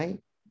 pero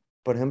hay,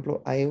 por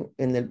ejemplo, hay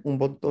un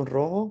botón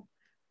rojo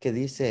que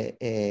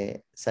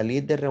dice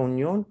salir de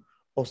reunión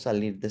o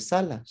salir de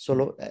sala.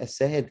 Solo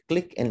haces el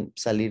clic en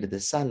salir de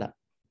sala.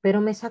 Pero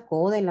me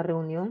sacó de la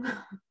reunión.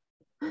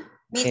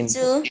 Me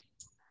too.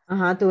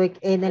 Ajá, tuve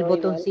en el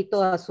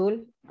botoncito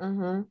azul.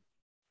 Ajá.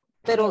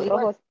 Pero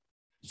igual.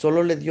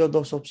 Solo le dio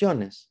dos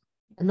opciones.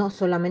 No,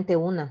 solamente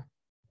una.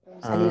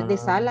 Salir de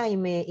sala y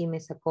me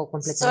sacó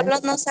completamente.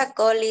 Solo no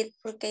sacó leave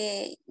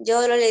porque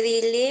yo le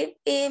di leave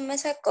y me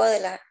sacó de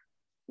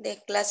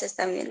de clases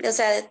también, o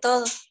sea, de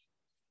todo.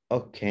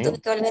 Ok.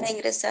 Tuve que volver a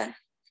ingresar.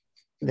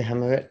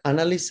 Déjame ver.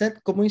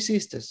 Analicet, ¿cómo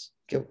hiciste?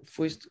 Que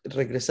fuiste,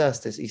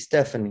 regresaste. Y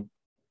Stephanie.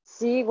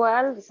 Sí,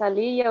 igual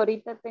salí y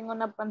ahorita tengo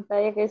una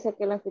pantalla que dice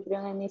que el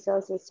anfitrión ha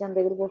iniciado sesión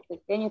de grupos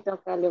pequeños.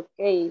 Tengo que darle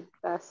OK,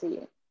 casi.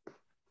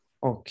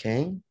 Ok.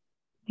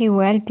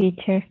 Igual,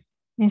 teacher.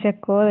 Me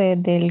sacó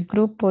del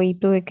grupo y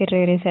tuve que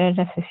regresar a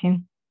la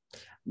sesión.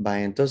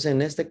 Va, entonces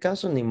en este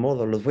caso ni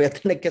modo, los voy a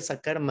tener que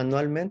sacar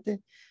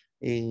manualmente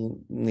y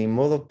ni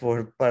modo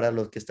para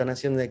los que están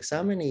haciendo el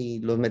examen y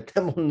los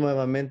metemos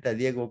nuevamente a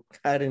Diego,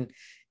 Karen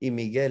y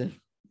Miguel.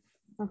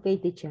 Okay,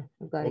 teacher.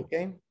 Got it.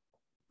 Okay.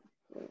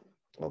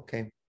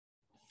 Okay.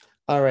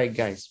 All right,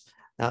 guys.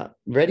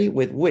 Ready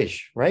with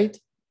wish, right?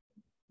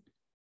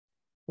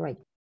 Right.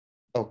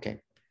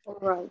 Okay. All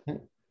right.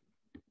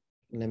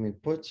 Let me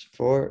put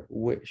for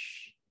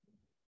wish.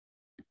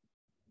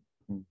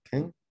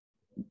 Okay.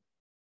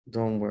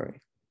 Don't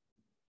worry.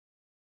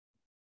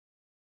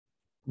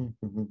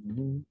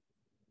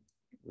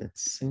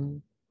 Let's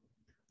see.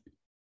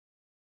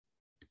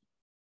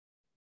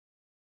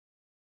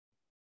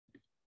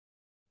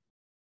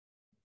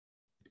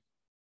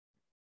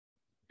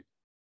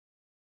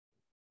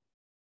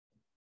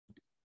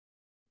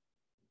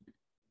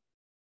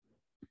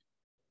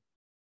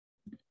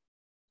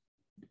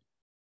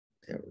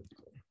 There we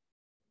go.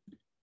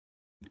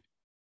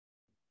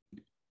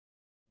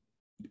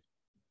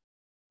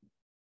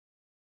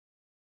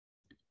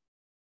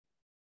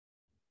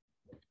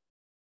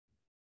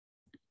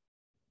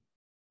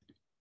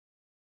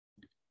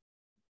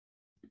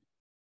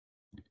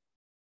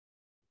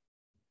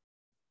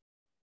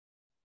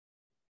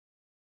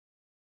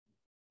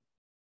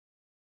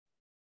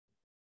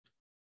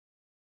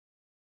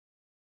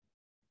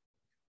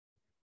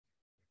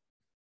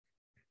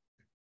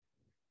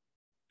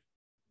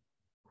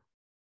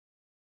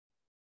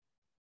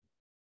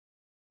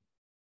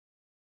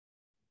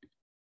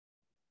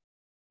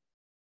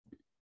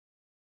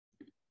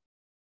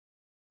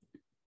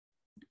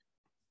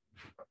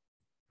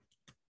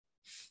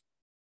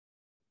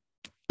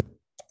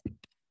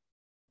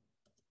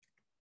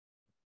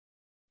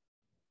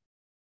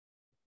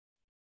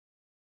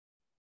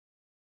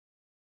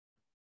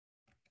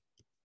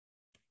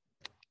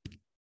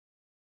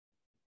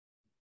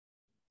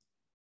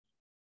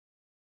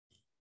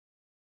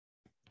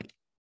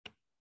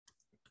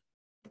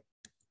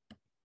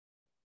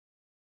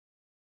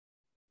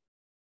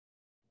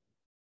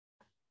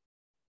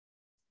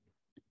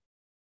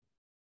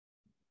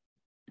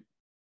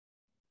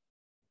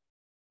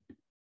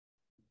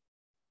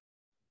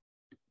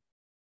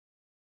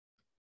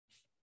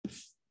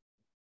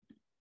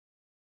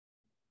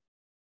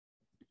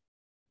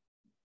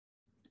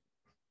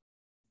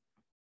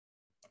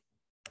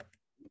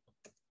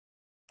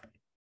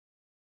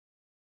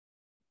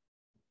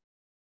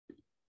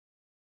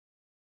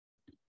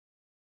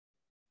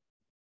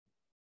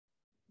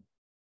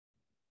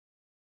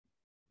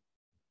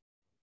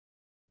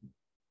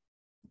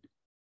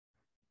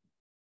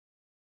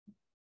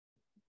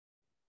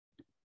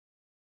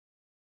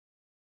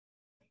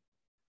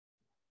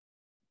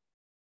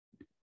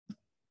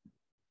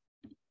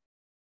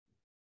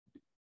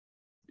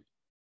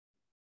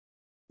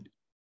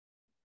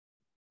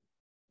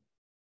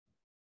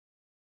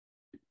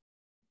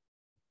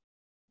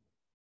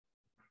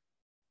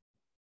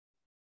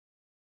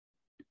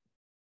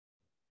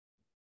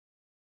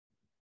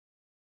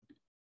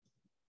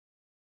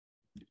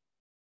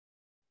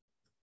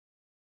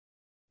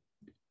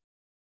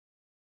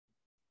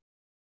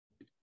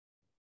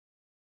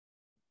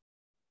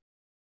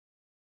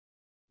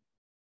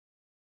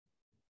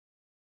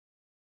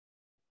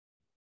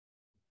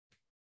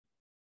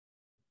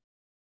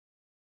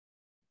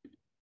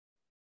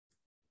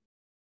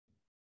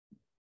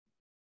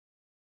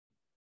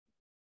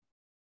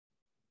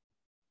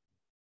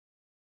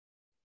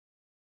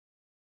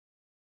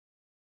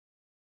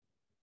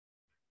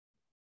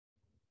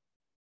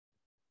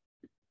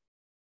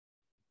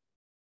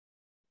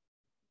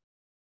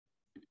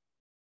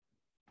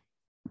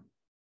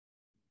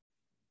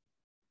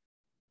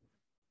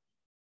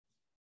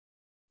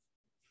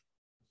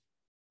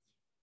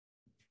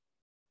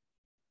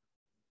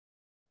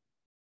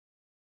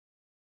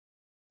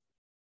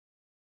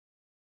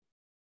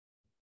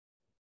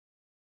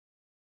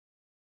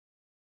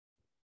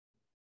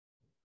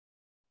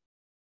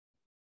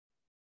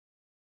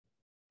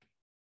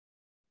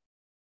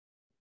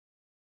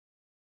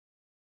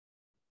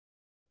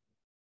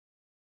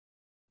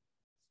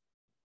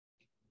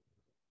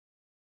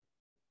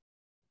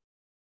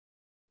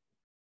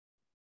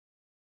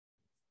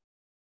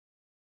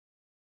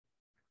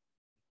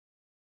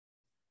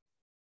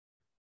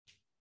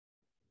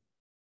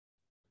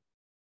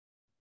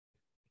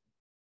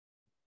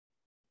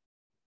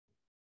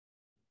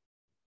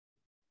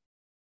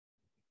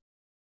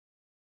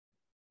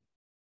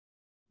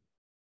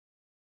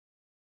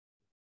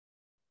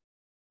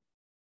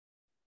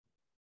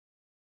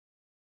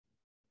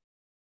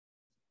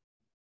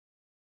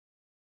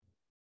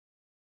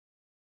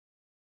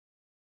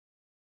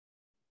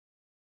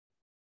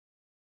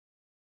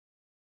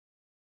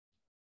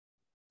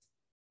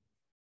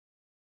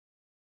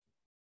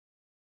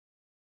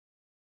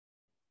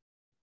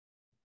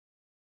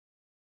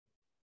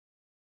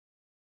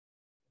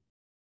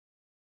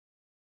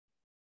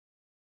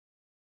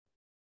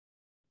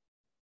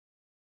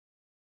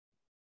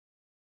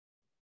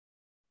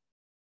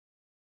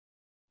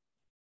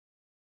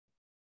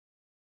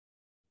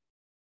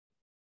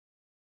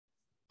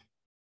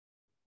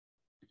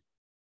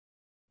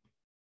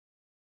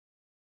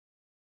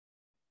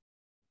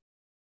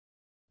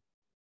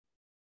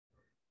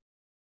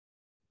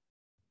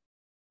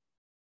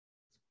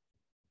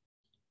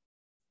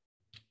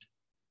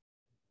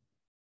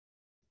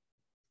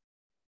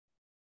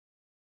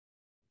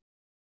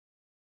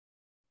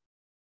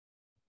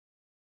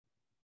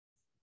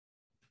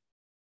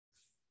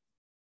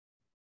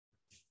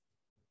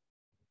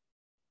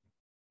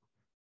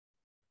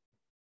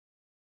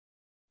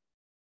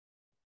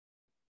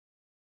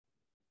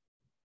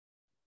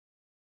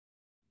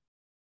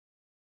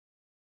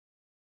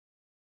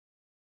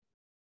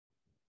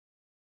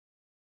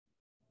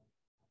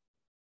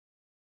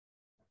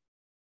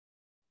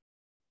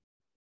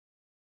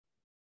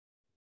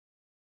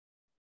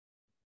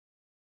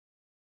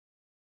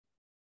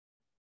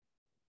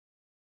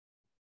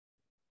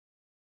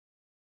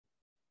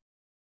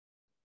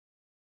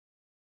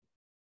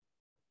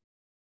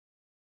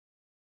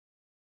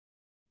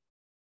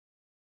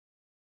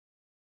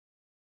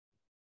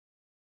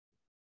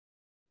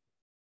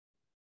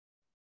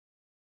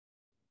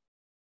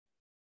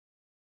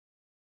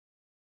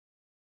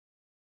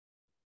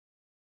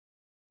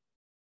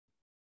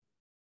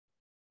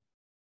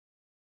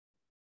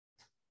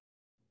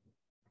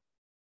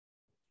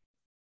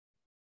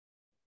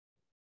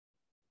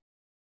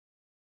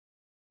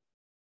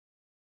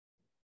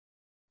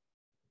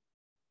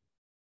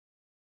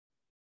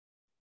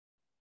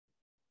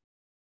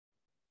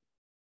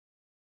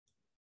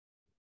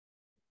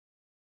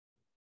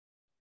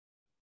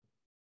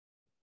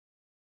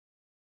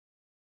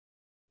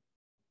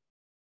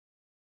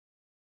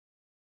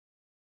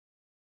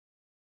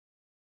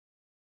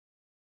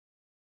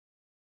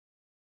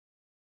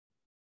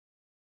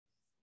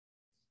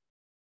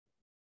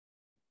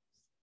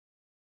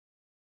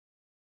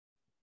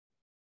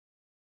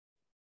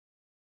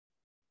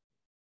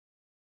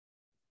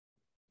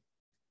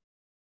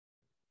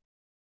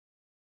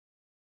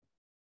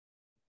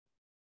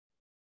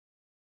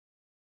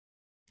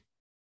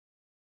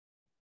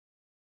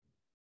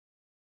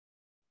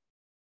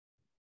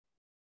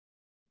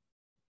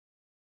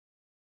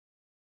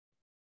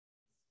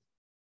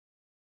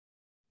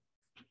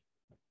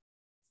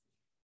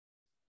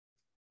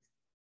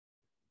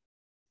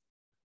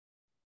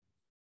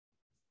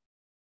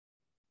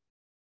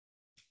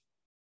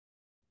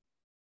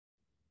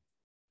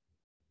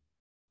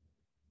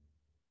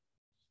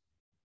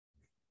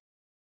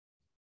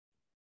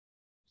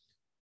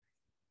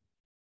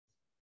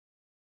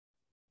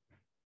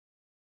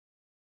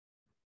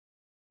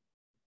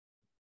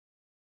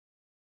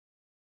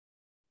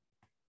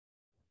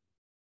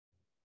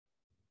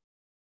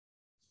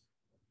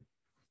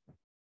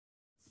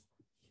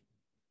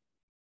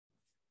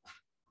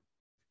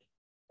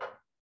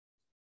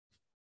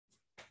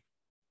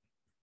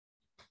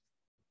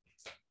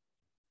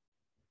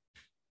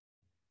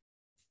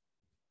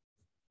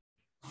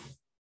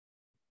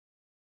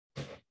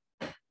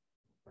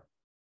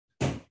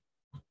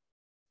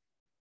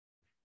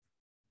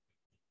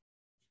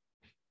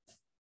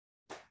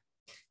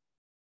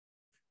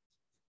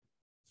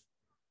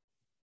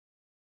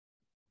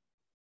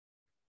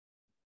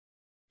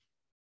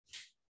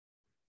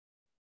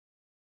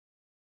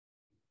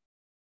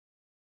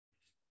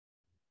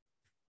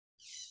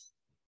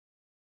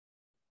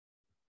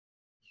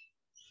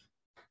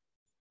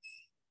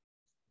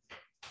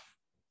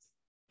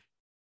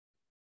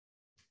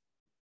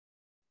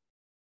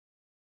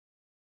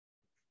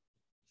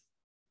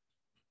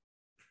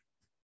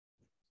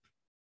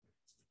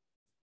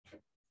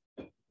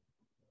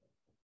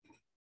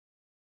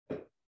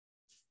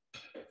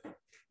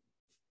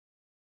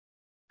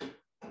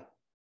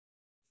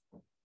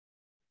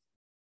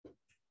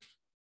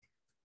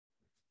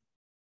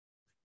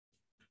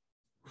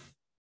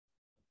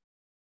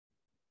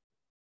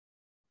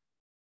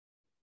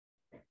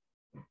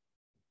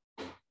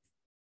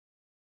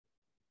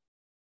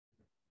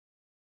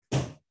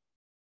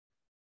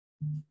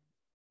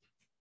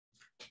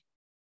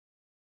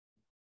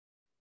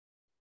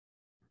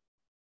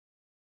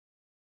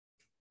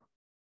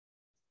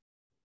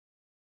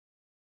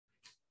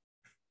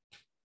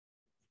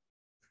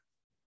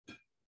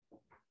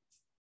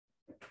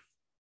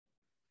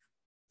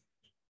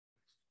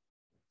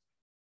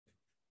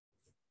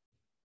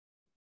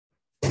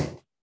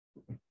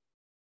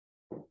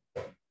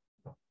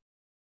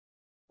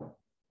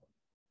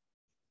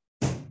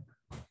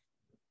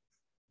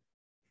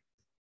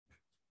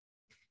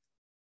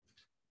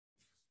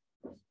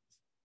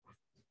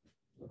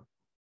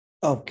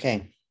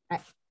 Okay.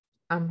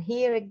 I'm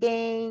here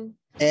again.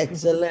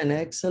 Excellent,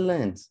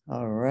 excellent.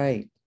 All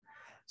right.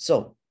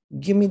 So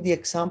give me the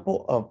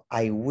example of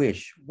I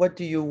wish. What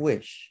do you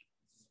wish?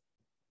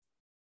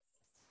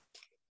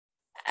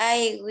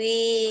 I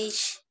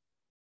wish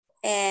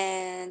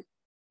and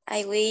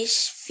I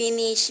wish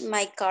finish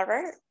my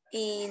career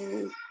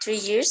in 3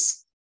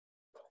 years.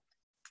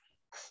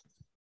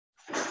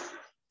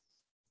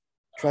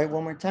 Try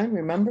one more time.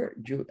 Remember,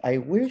 I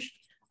wish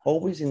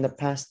always in the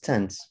past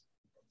tense.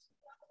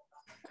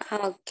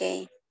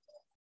 Okay.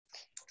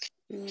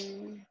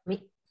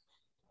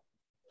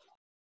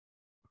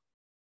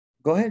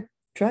 Go ahead,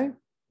 try.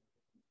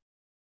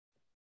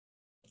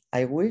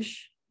 I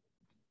wish.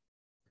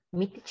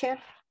 Me, teacher.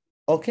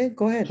 Okay,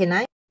 go ahead. Can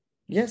I?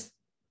 Yes.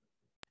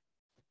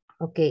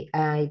 Okay,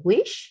 I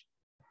wish.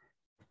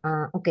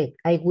 Okay,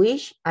 I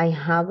wish I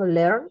have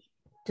learned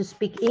to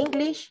speak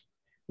English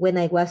when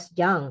I was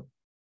young.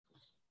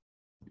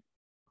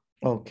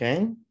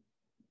 Okay.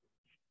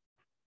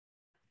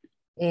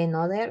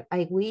 Another,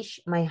 I wish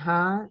my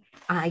house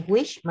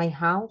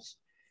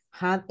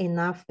had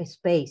enough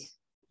space.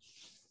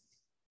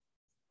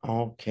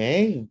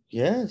 Okay,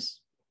 yes.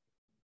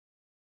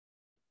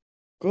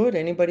 Good,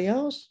 anybody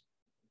else?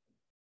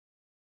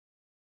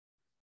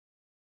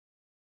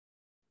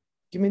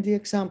 Give me the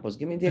examples,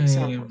 give me the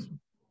examples.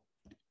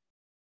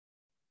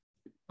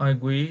 I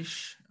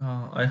wish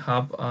I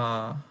have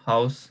a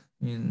house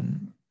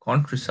in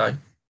countryside.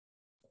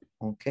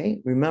 Okay,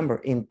 remember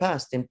in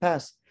past,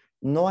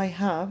 no I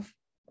have,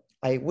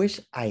 I wish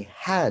I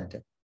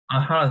had.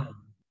 I had.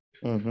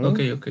 Mm-hmm.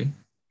 Okay, okay.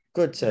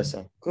 Good,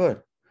 Cesar,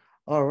 good.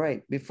 All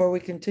right, before we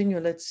continue,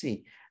 let's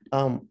see.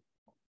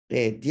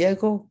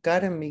 Diego,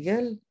 Karen,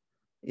 Miguel,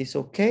 is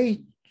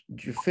okay?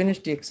 You finish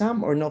the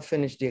exam or not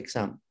finish the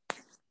exam?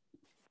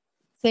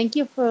 Thank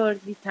you for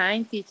the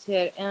time,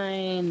 teacher.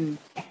 And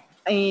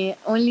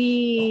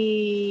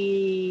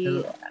only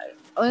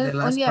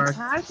last a part.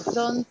 part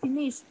don't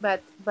finish,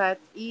 but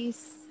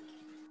is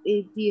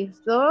the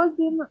dog,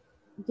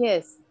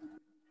 yes.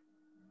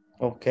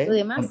 Okay. Lo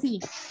demás sí.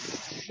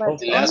 But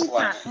Okay.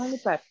 only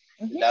part.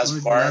 Only the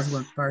last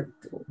one part.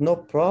 No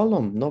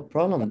problem, no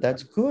problem.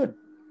 That's good.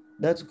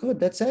 That's good.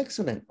 That's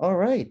excellent. All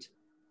right.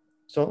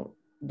 So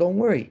don't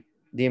worry.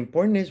 The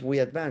important is we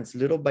advance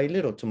little by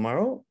little.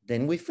 Tomorrow,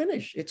 then we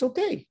finish. It's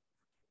okay.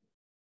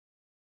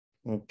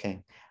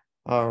 Okay.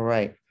 All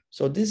right.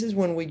 So this is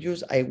when we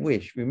use I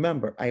wish.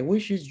 Remember, I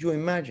wish is you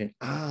imagine.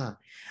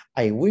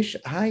 I wish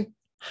I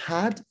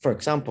had, for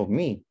example,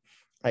 me.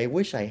 I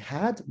wish I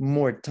had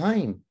more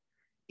time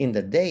in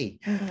the day.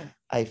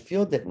 I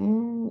feel that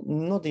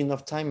not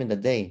enough time in the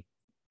day.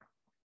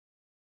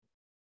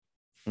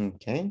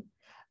 Okay.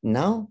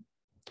 Now,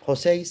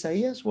 Jose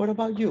Isaías, what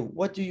about you?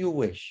 What do you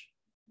wish?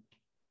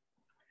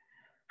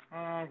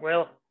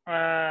 Well,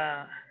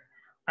 I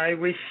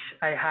wish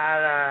I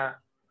had a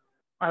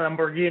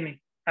Lamborghini.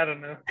 I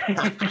don't know.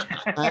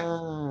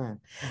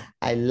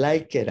 I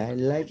like it. I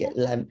like it.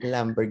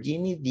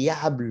 Lamborghini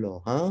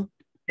Diablo, huh?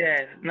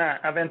 Yes, no,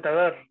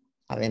 Aventador.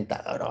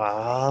 Aventador.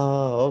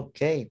 Oh,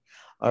 okay.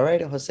 All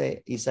right,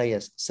 Jose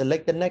Isaías.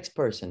 Select the next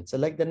person.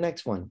 Select the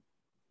next one.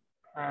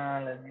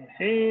 Let me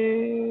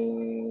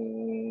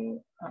see.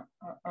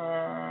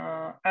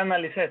 Ana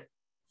Lisette.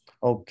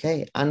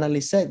 Okay, Ana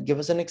Lisette, give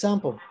us an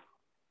example.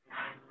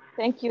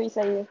 Thank you,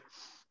 Isaiah.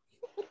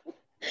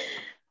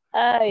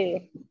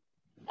 I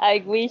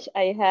wish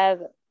I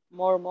had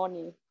more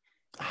money.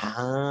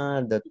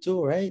 The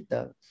two, right?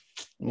 The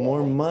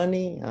more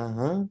money.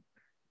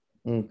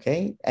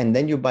 Okay, and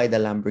then you buy the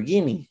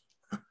Lamborghini.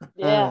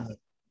 Yeah.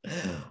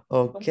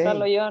 Okay.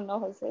 Comprarlo yo, no,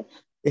 Jose.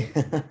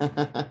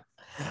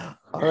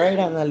 All right,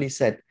 Ana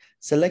Lisette.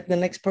 Select the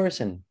next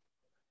person.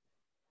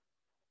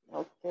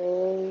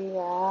 Okay.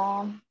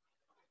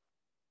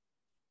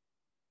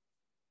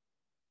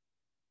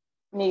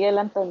 Miguel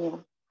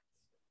Antonio.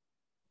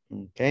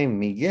 Okay,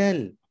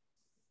 Miguel.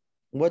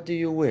 What do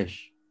you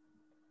wish?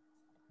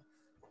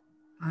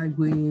 I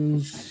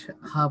wish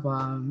have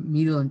 $1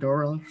 million.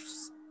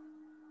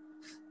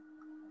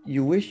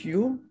 You wish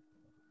you?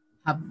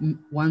 Have $1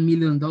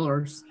 million.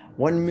 $1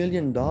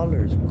 million.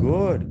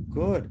 Good,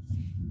 good.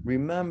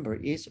 Remember,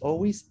 it's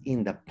always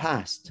in the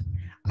past.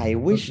 I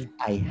wish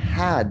I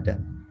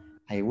had.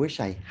 I wish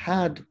I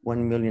had $1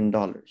 million.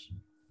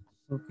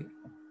 Okay.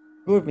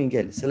 Good,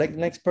 Miguel. Select the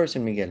next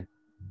person, Miguel.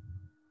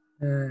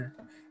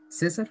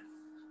 Cesar.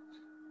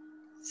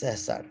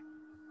 Cesar.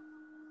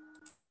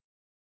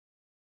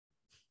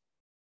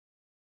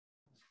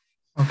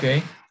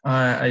 Okay.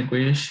 I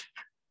wish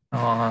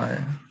I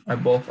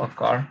bought a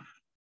car.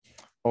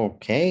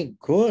 Okay,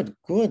 good,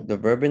 good. The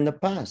verb in the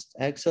past.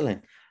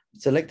 Excellent.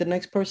 Select the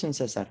next person,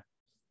 Cesar.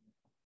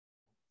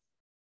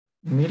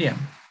 Miriam.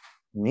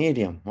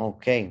 Miriam,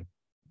 okay.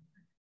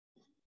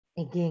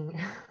 Again.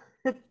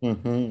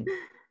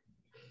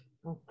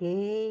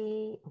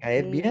 Okay.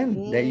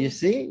 Bien. There you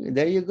see.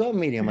 There you go,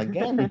 Miriam,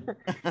 again.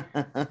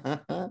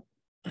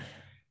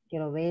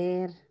 Quiero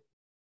ver.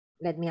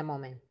 Let me a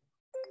moment.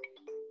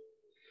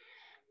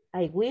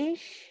 I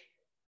wish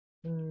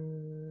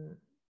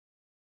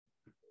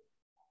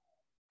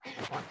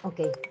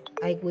Okay.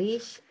 I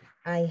wish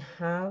I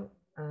have.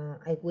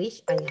 I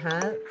wish I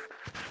had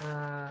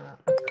a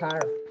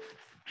car.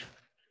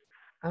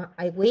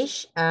 I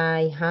wish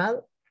I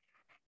had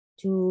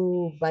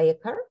to buy a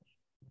car.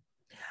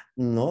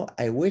 No,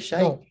 I wish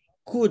I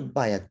could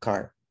buy a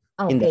car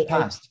Okay. in the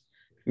past.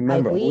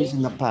 Remember, always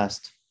in the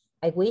past.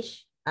 I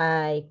wish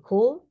I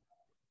could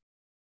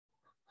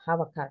have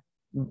a car.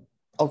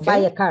 Okay. Buy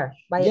a car.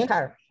 Buy a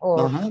car.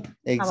 Or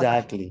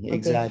exactly. Okay,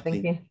 Exactly.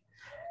 thank you.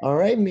 All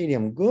right,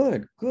 Miriam.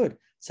 Good, good.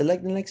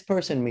 Select the next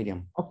person,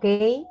 Miriam.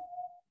 Okay.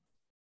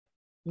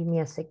 Give me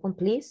a second,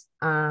 please.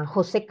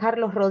 Jose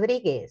Carlos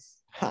Rodriguez.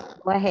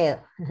 Go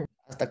ahead.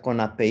 Hasta con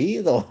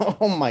apellido.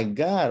 Oh my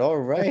God. All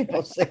right.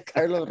 Jose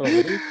Carlos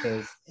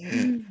Rodriguez.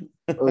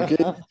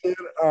 Okay.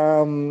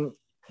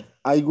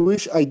 I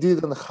wish I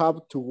didn't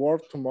have to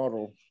work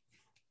tomorrow.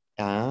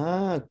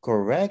 Ah,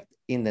 correct.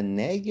 In the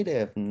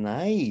negative.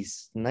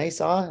 Nice. Nice,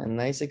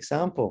 nice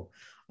example.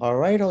 All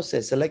right,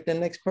 Jose. Select the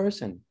next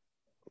person.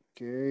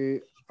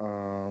 Okay.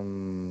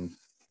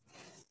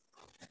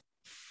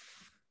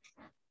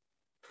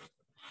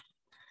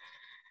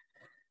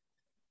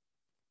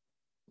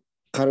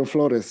 Karen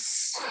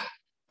Flores.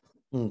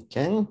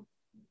 Okay.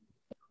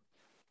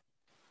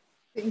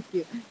 Thank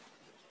you.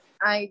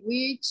 I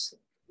wish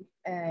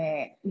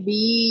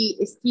be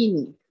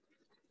skinny.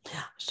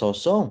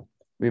 So.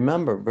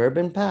 Remember, verb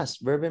in past,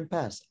 verb in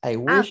past. I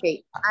wish.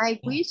 Okay. I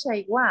wish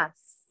I was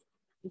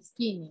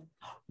skinny.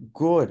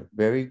 Good,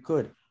 very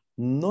good.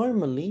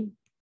 Normally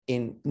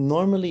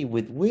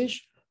with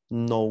wish,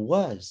 no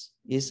was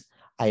is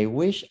I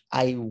wish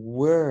I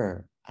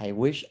were. I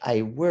wish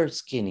I were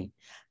skinny.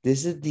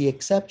 This is the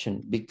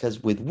exception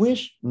because with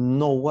wish,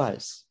 no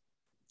was.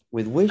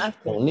 With wish,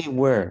 only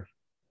were.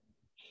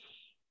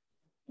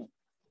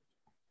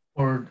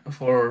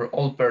 For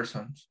all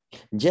persons.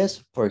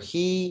 Just for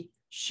he,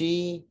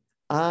 she,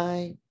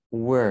 I,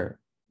 were.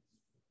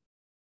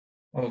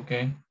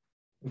 Okay.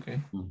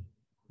 Okay.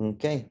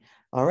 Okay.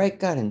 All right,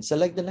 Karen.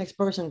 Select the next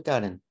person,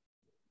 Karen.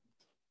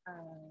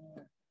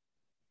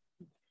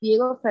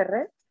 Diego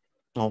Ferrer.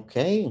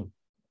 Okay.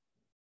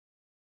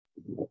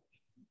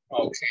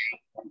 Okay.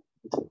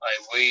 I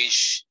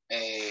wish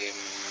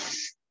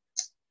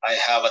I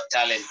have a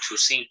talent to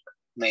sing,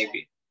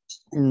 maybe.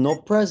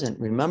 No present.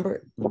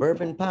 Remember,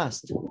 verb in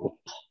past.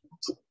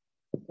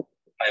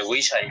 I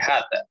wish I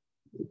had that.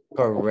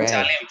 Correct.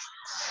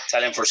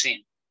 Talent for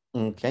sing.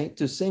 Okay,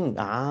 to sing.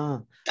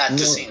 To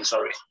sing,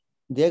 sorry.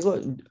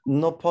 Diego,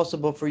 not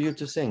possible for you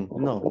to sing.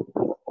 No.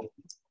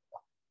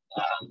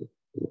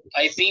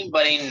 I think,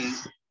 but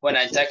when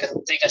I take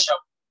a shot.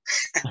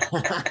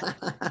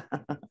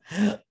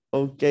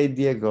 Okay,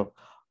 Diego.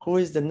 Who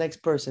is the next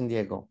person,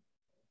 Diego?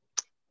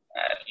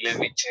 Let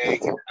me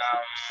check.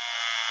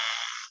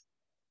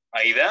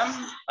 Aida?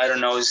 I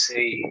don't know,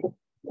 say.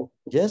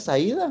 Yes,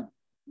 Aida.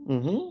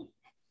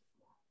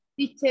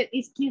 Teacher,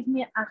 excuse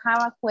me, I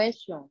have a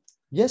question.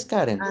 Yes,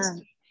 Karen.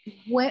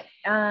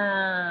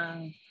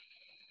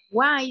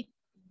 Why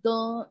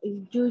don't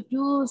you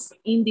use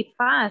in the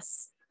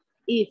past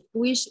if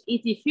wish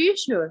is the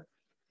future?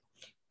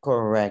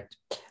 Correct.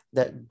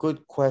 That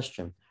good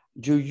question.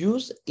 You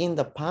use in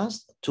the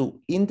past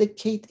to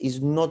indicate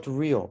is not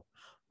real.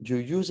 You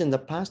use in the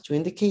past to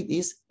indicate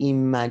is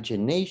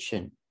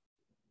imagination.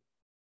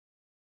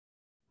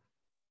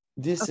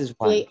 This is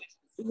why.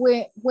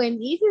 When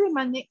is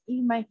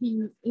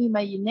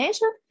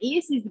imagination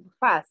is the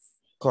past.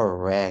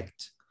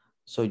 Correct.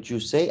 So you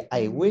say,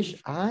 I wish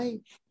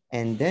I,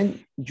 and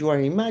then you are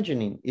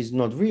imagining is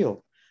not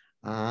real.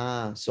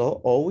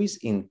 So always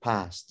in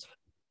past.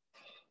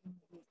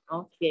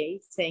 Okay,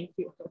 thank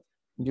you.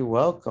 You're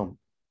welcome.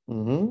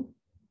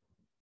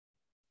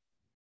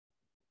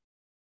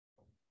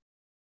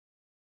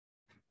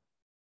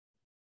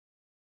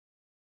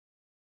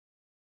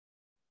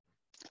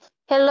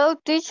 Hello,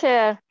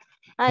 teacher.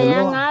 I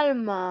am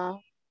Alma.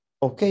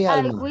 Okay,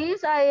 Alma. I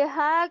wish I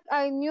had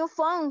a new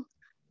phone.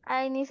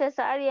 I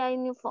necessary a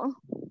new phone.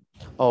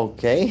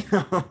 Okay,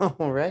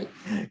 all right.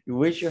 You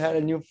wish you had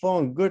a new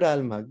phone. Good,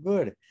 Alma,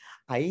 good.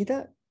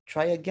 Aida,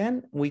 try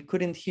again. We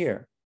couldn't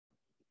hear.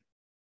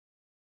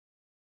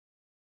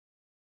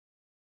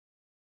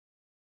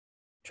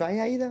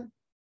 Try, Aida.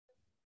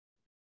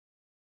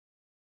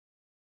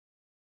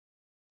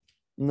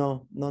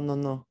 No.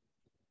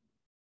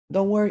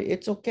 Don't worry,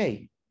 it's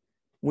okay.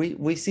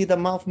 We see the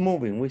mouth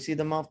moving. We see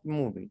the mouth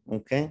moving,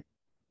 okay?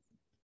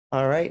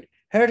 All right.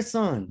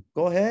 Herson,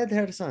 go ahead,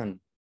 Herson.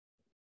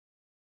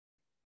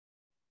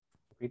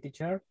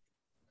 Teacher?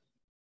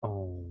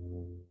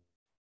 No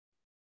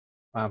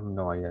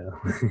idea.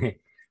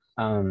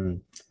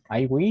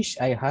 I wish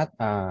I had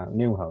a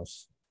new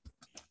house.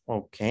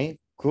 Okay,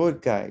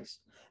 good, guys.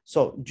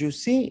 So you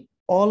see,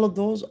 all of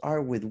those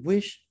are with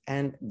wish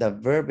and the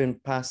verb in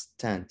past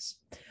tense.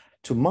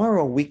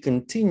 Tomorrow, we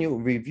continue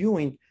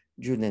reviewing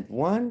Unit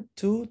 1,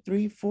 2,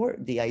 3, 4.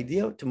 The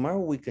idea of tomorrow,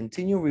 we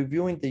continue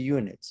reviewing the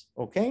units,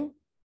 okay?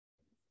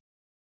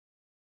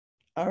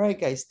 All right,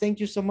 guys. Thank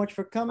you so much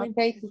for coming.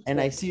 Okay,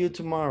 and I see you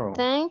tomorrow.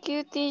 Thank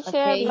you, teacher.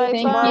 Okay, Bye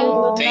thank bye.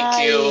 you.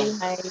 Thank you.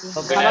 Bye. Good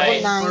Have a night.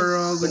 good night.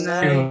 Tomorrow, good Good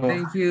night. night.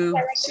 Thank you.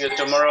 See you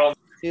tomorrow.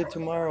 See you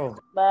tomorrow.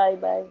 Bye,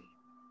 bye.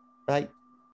 Bye.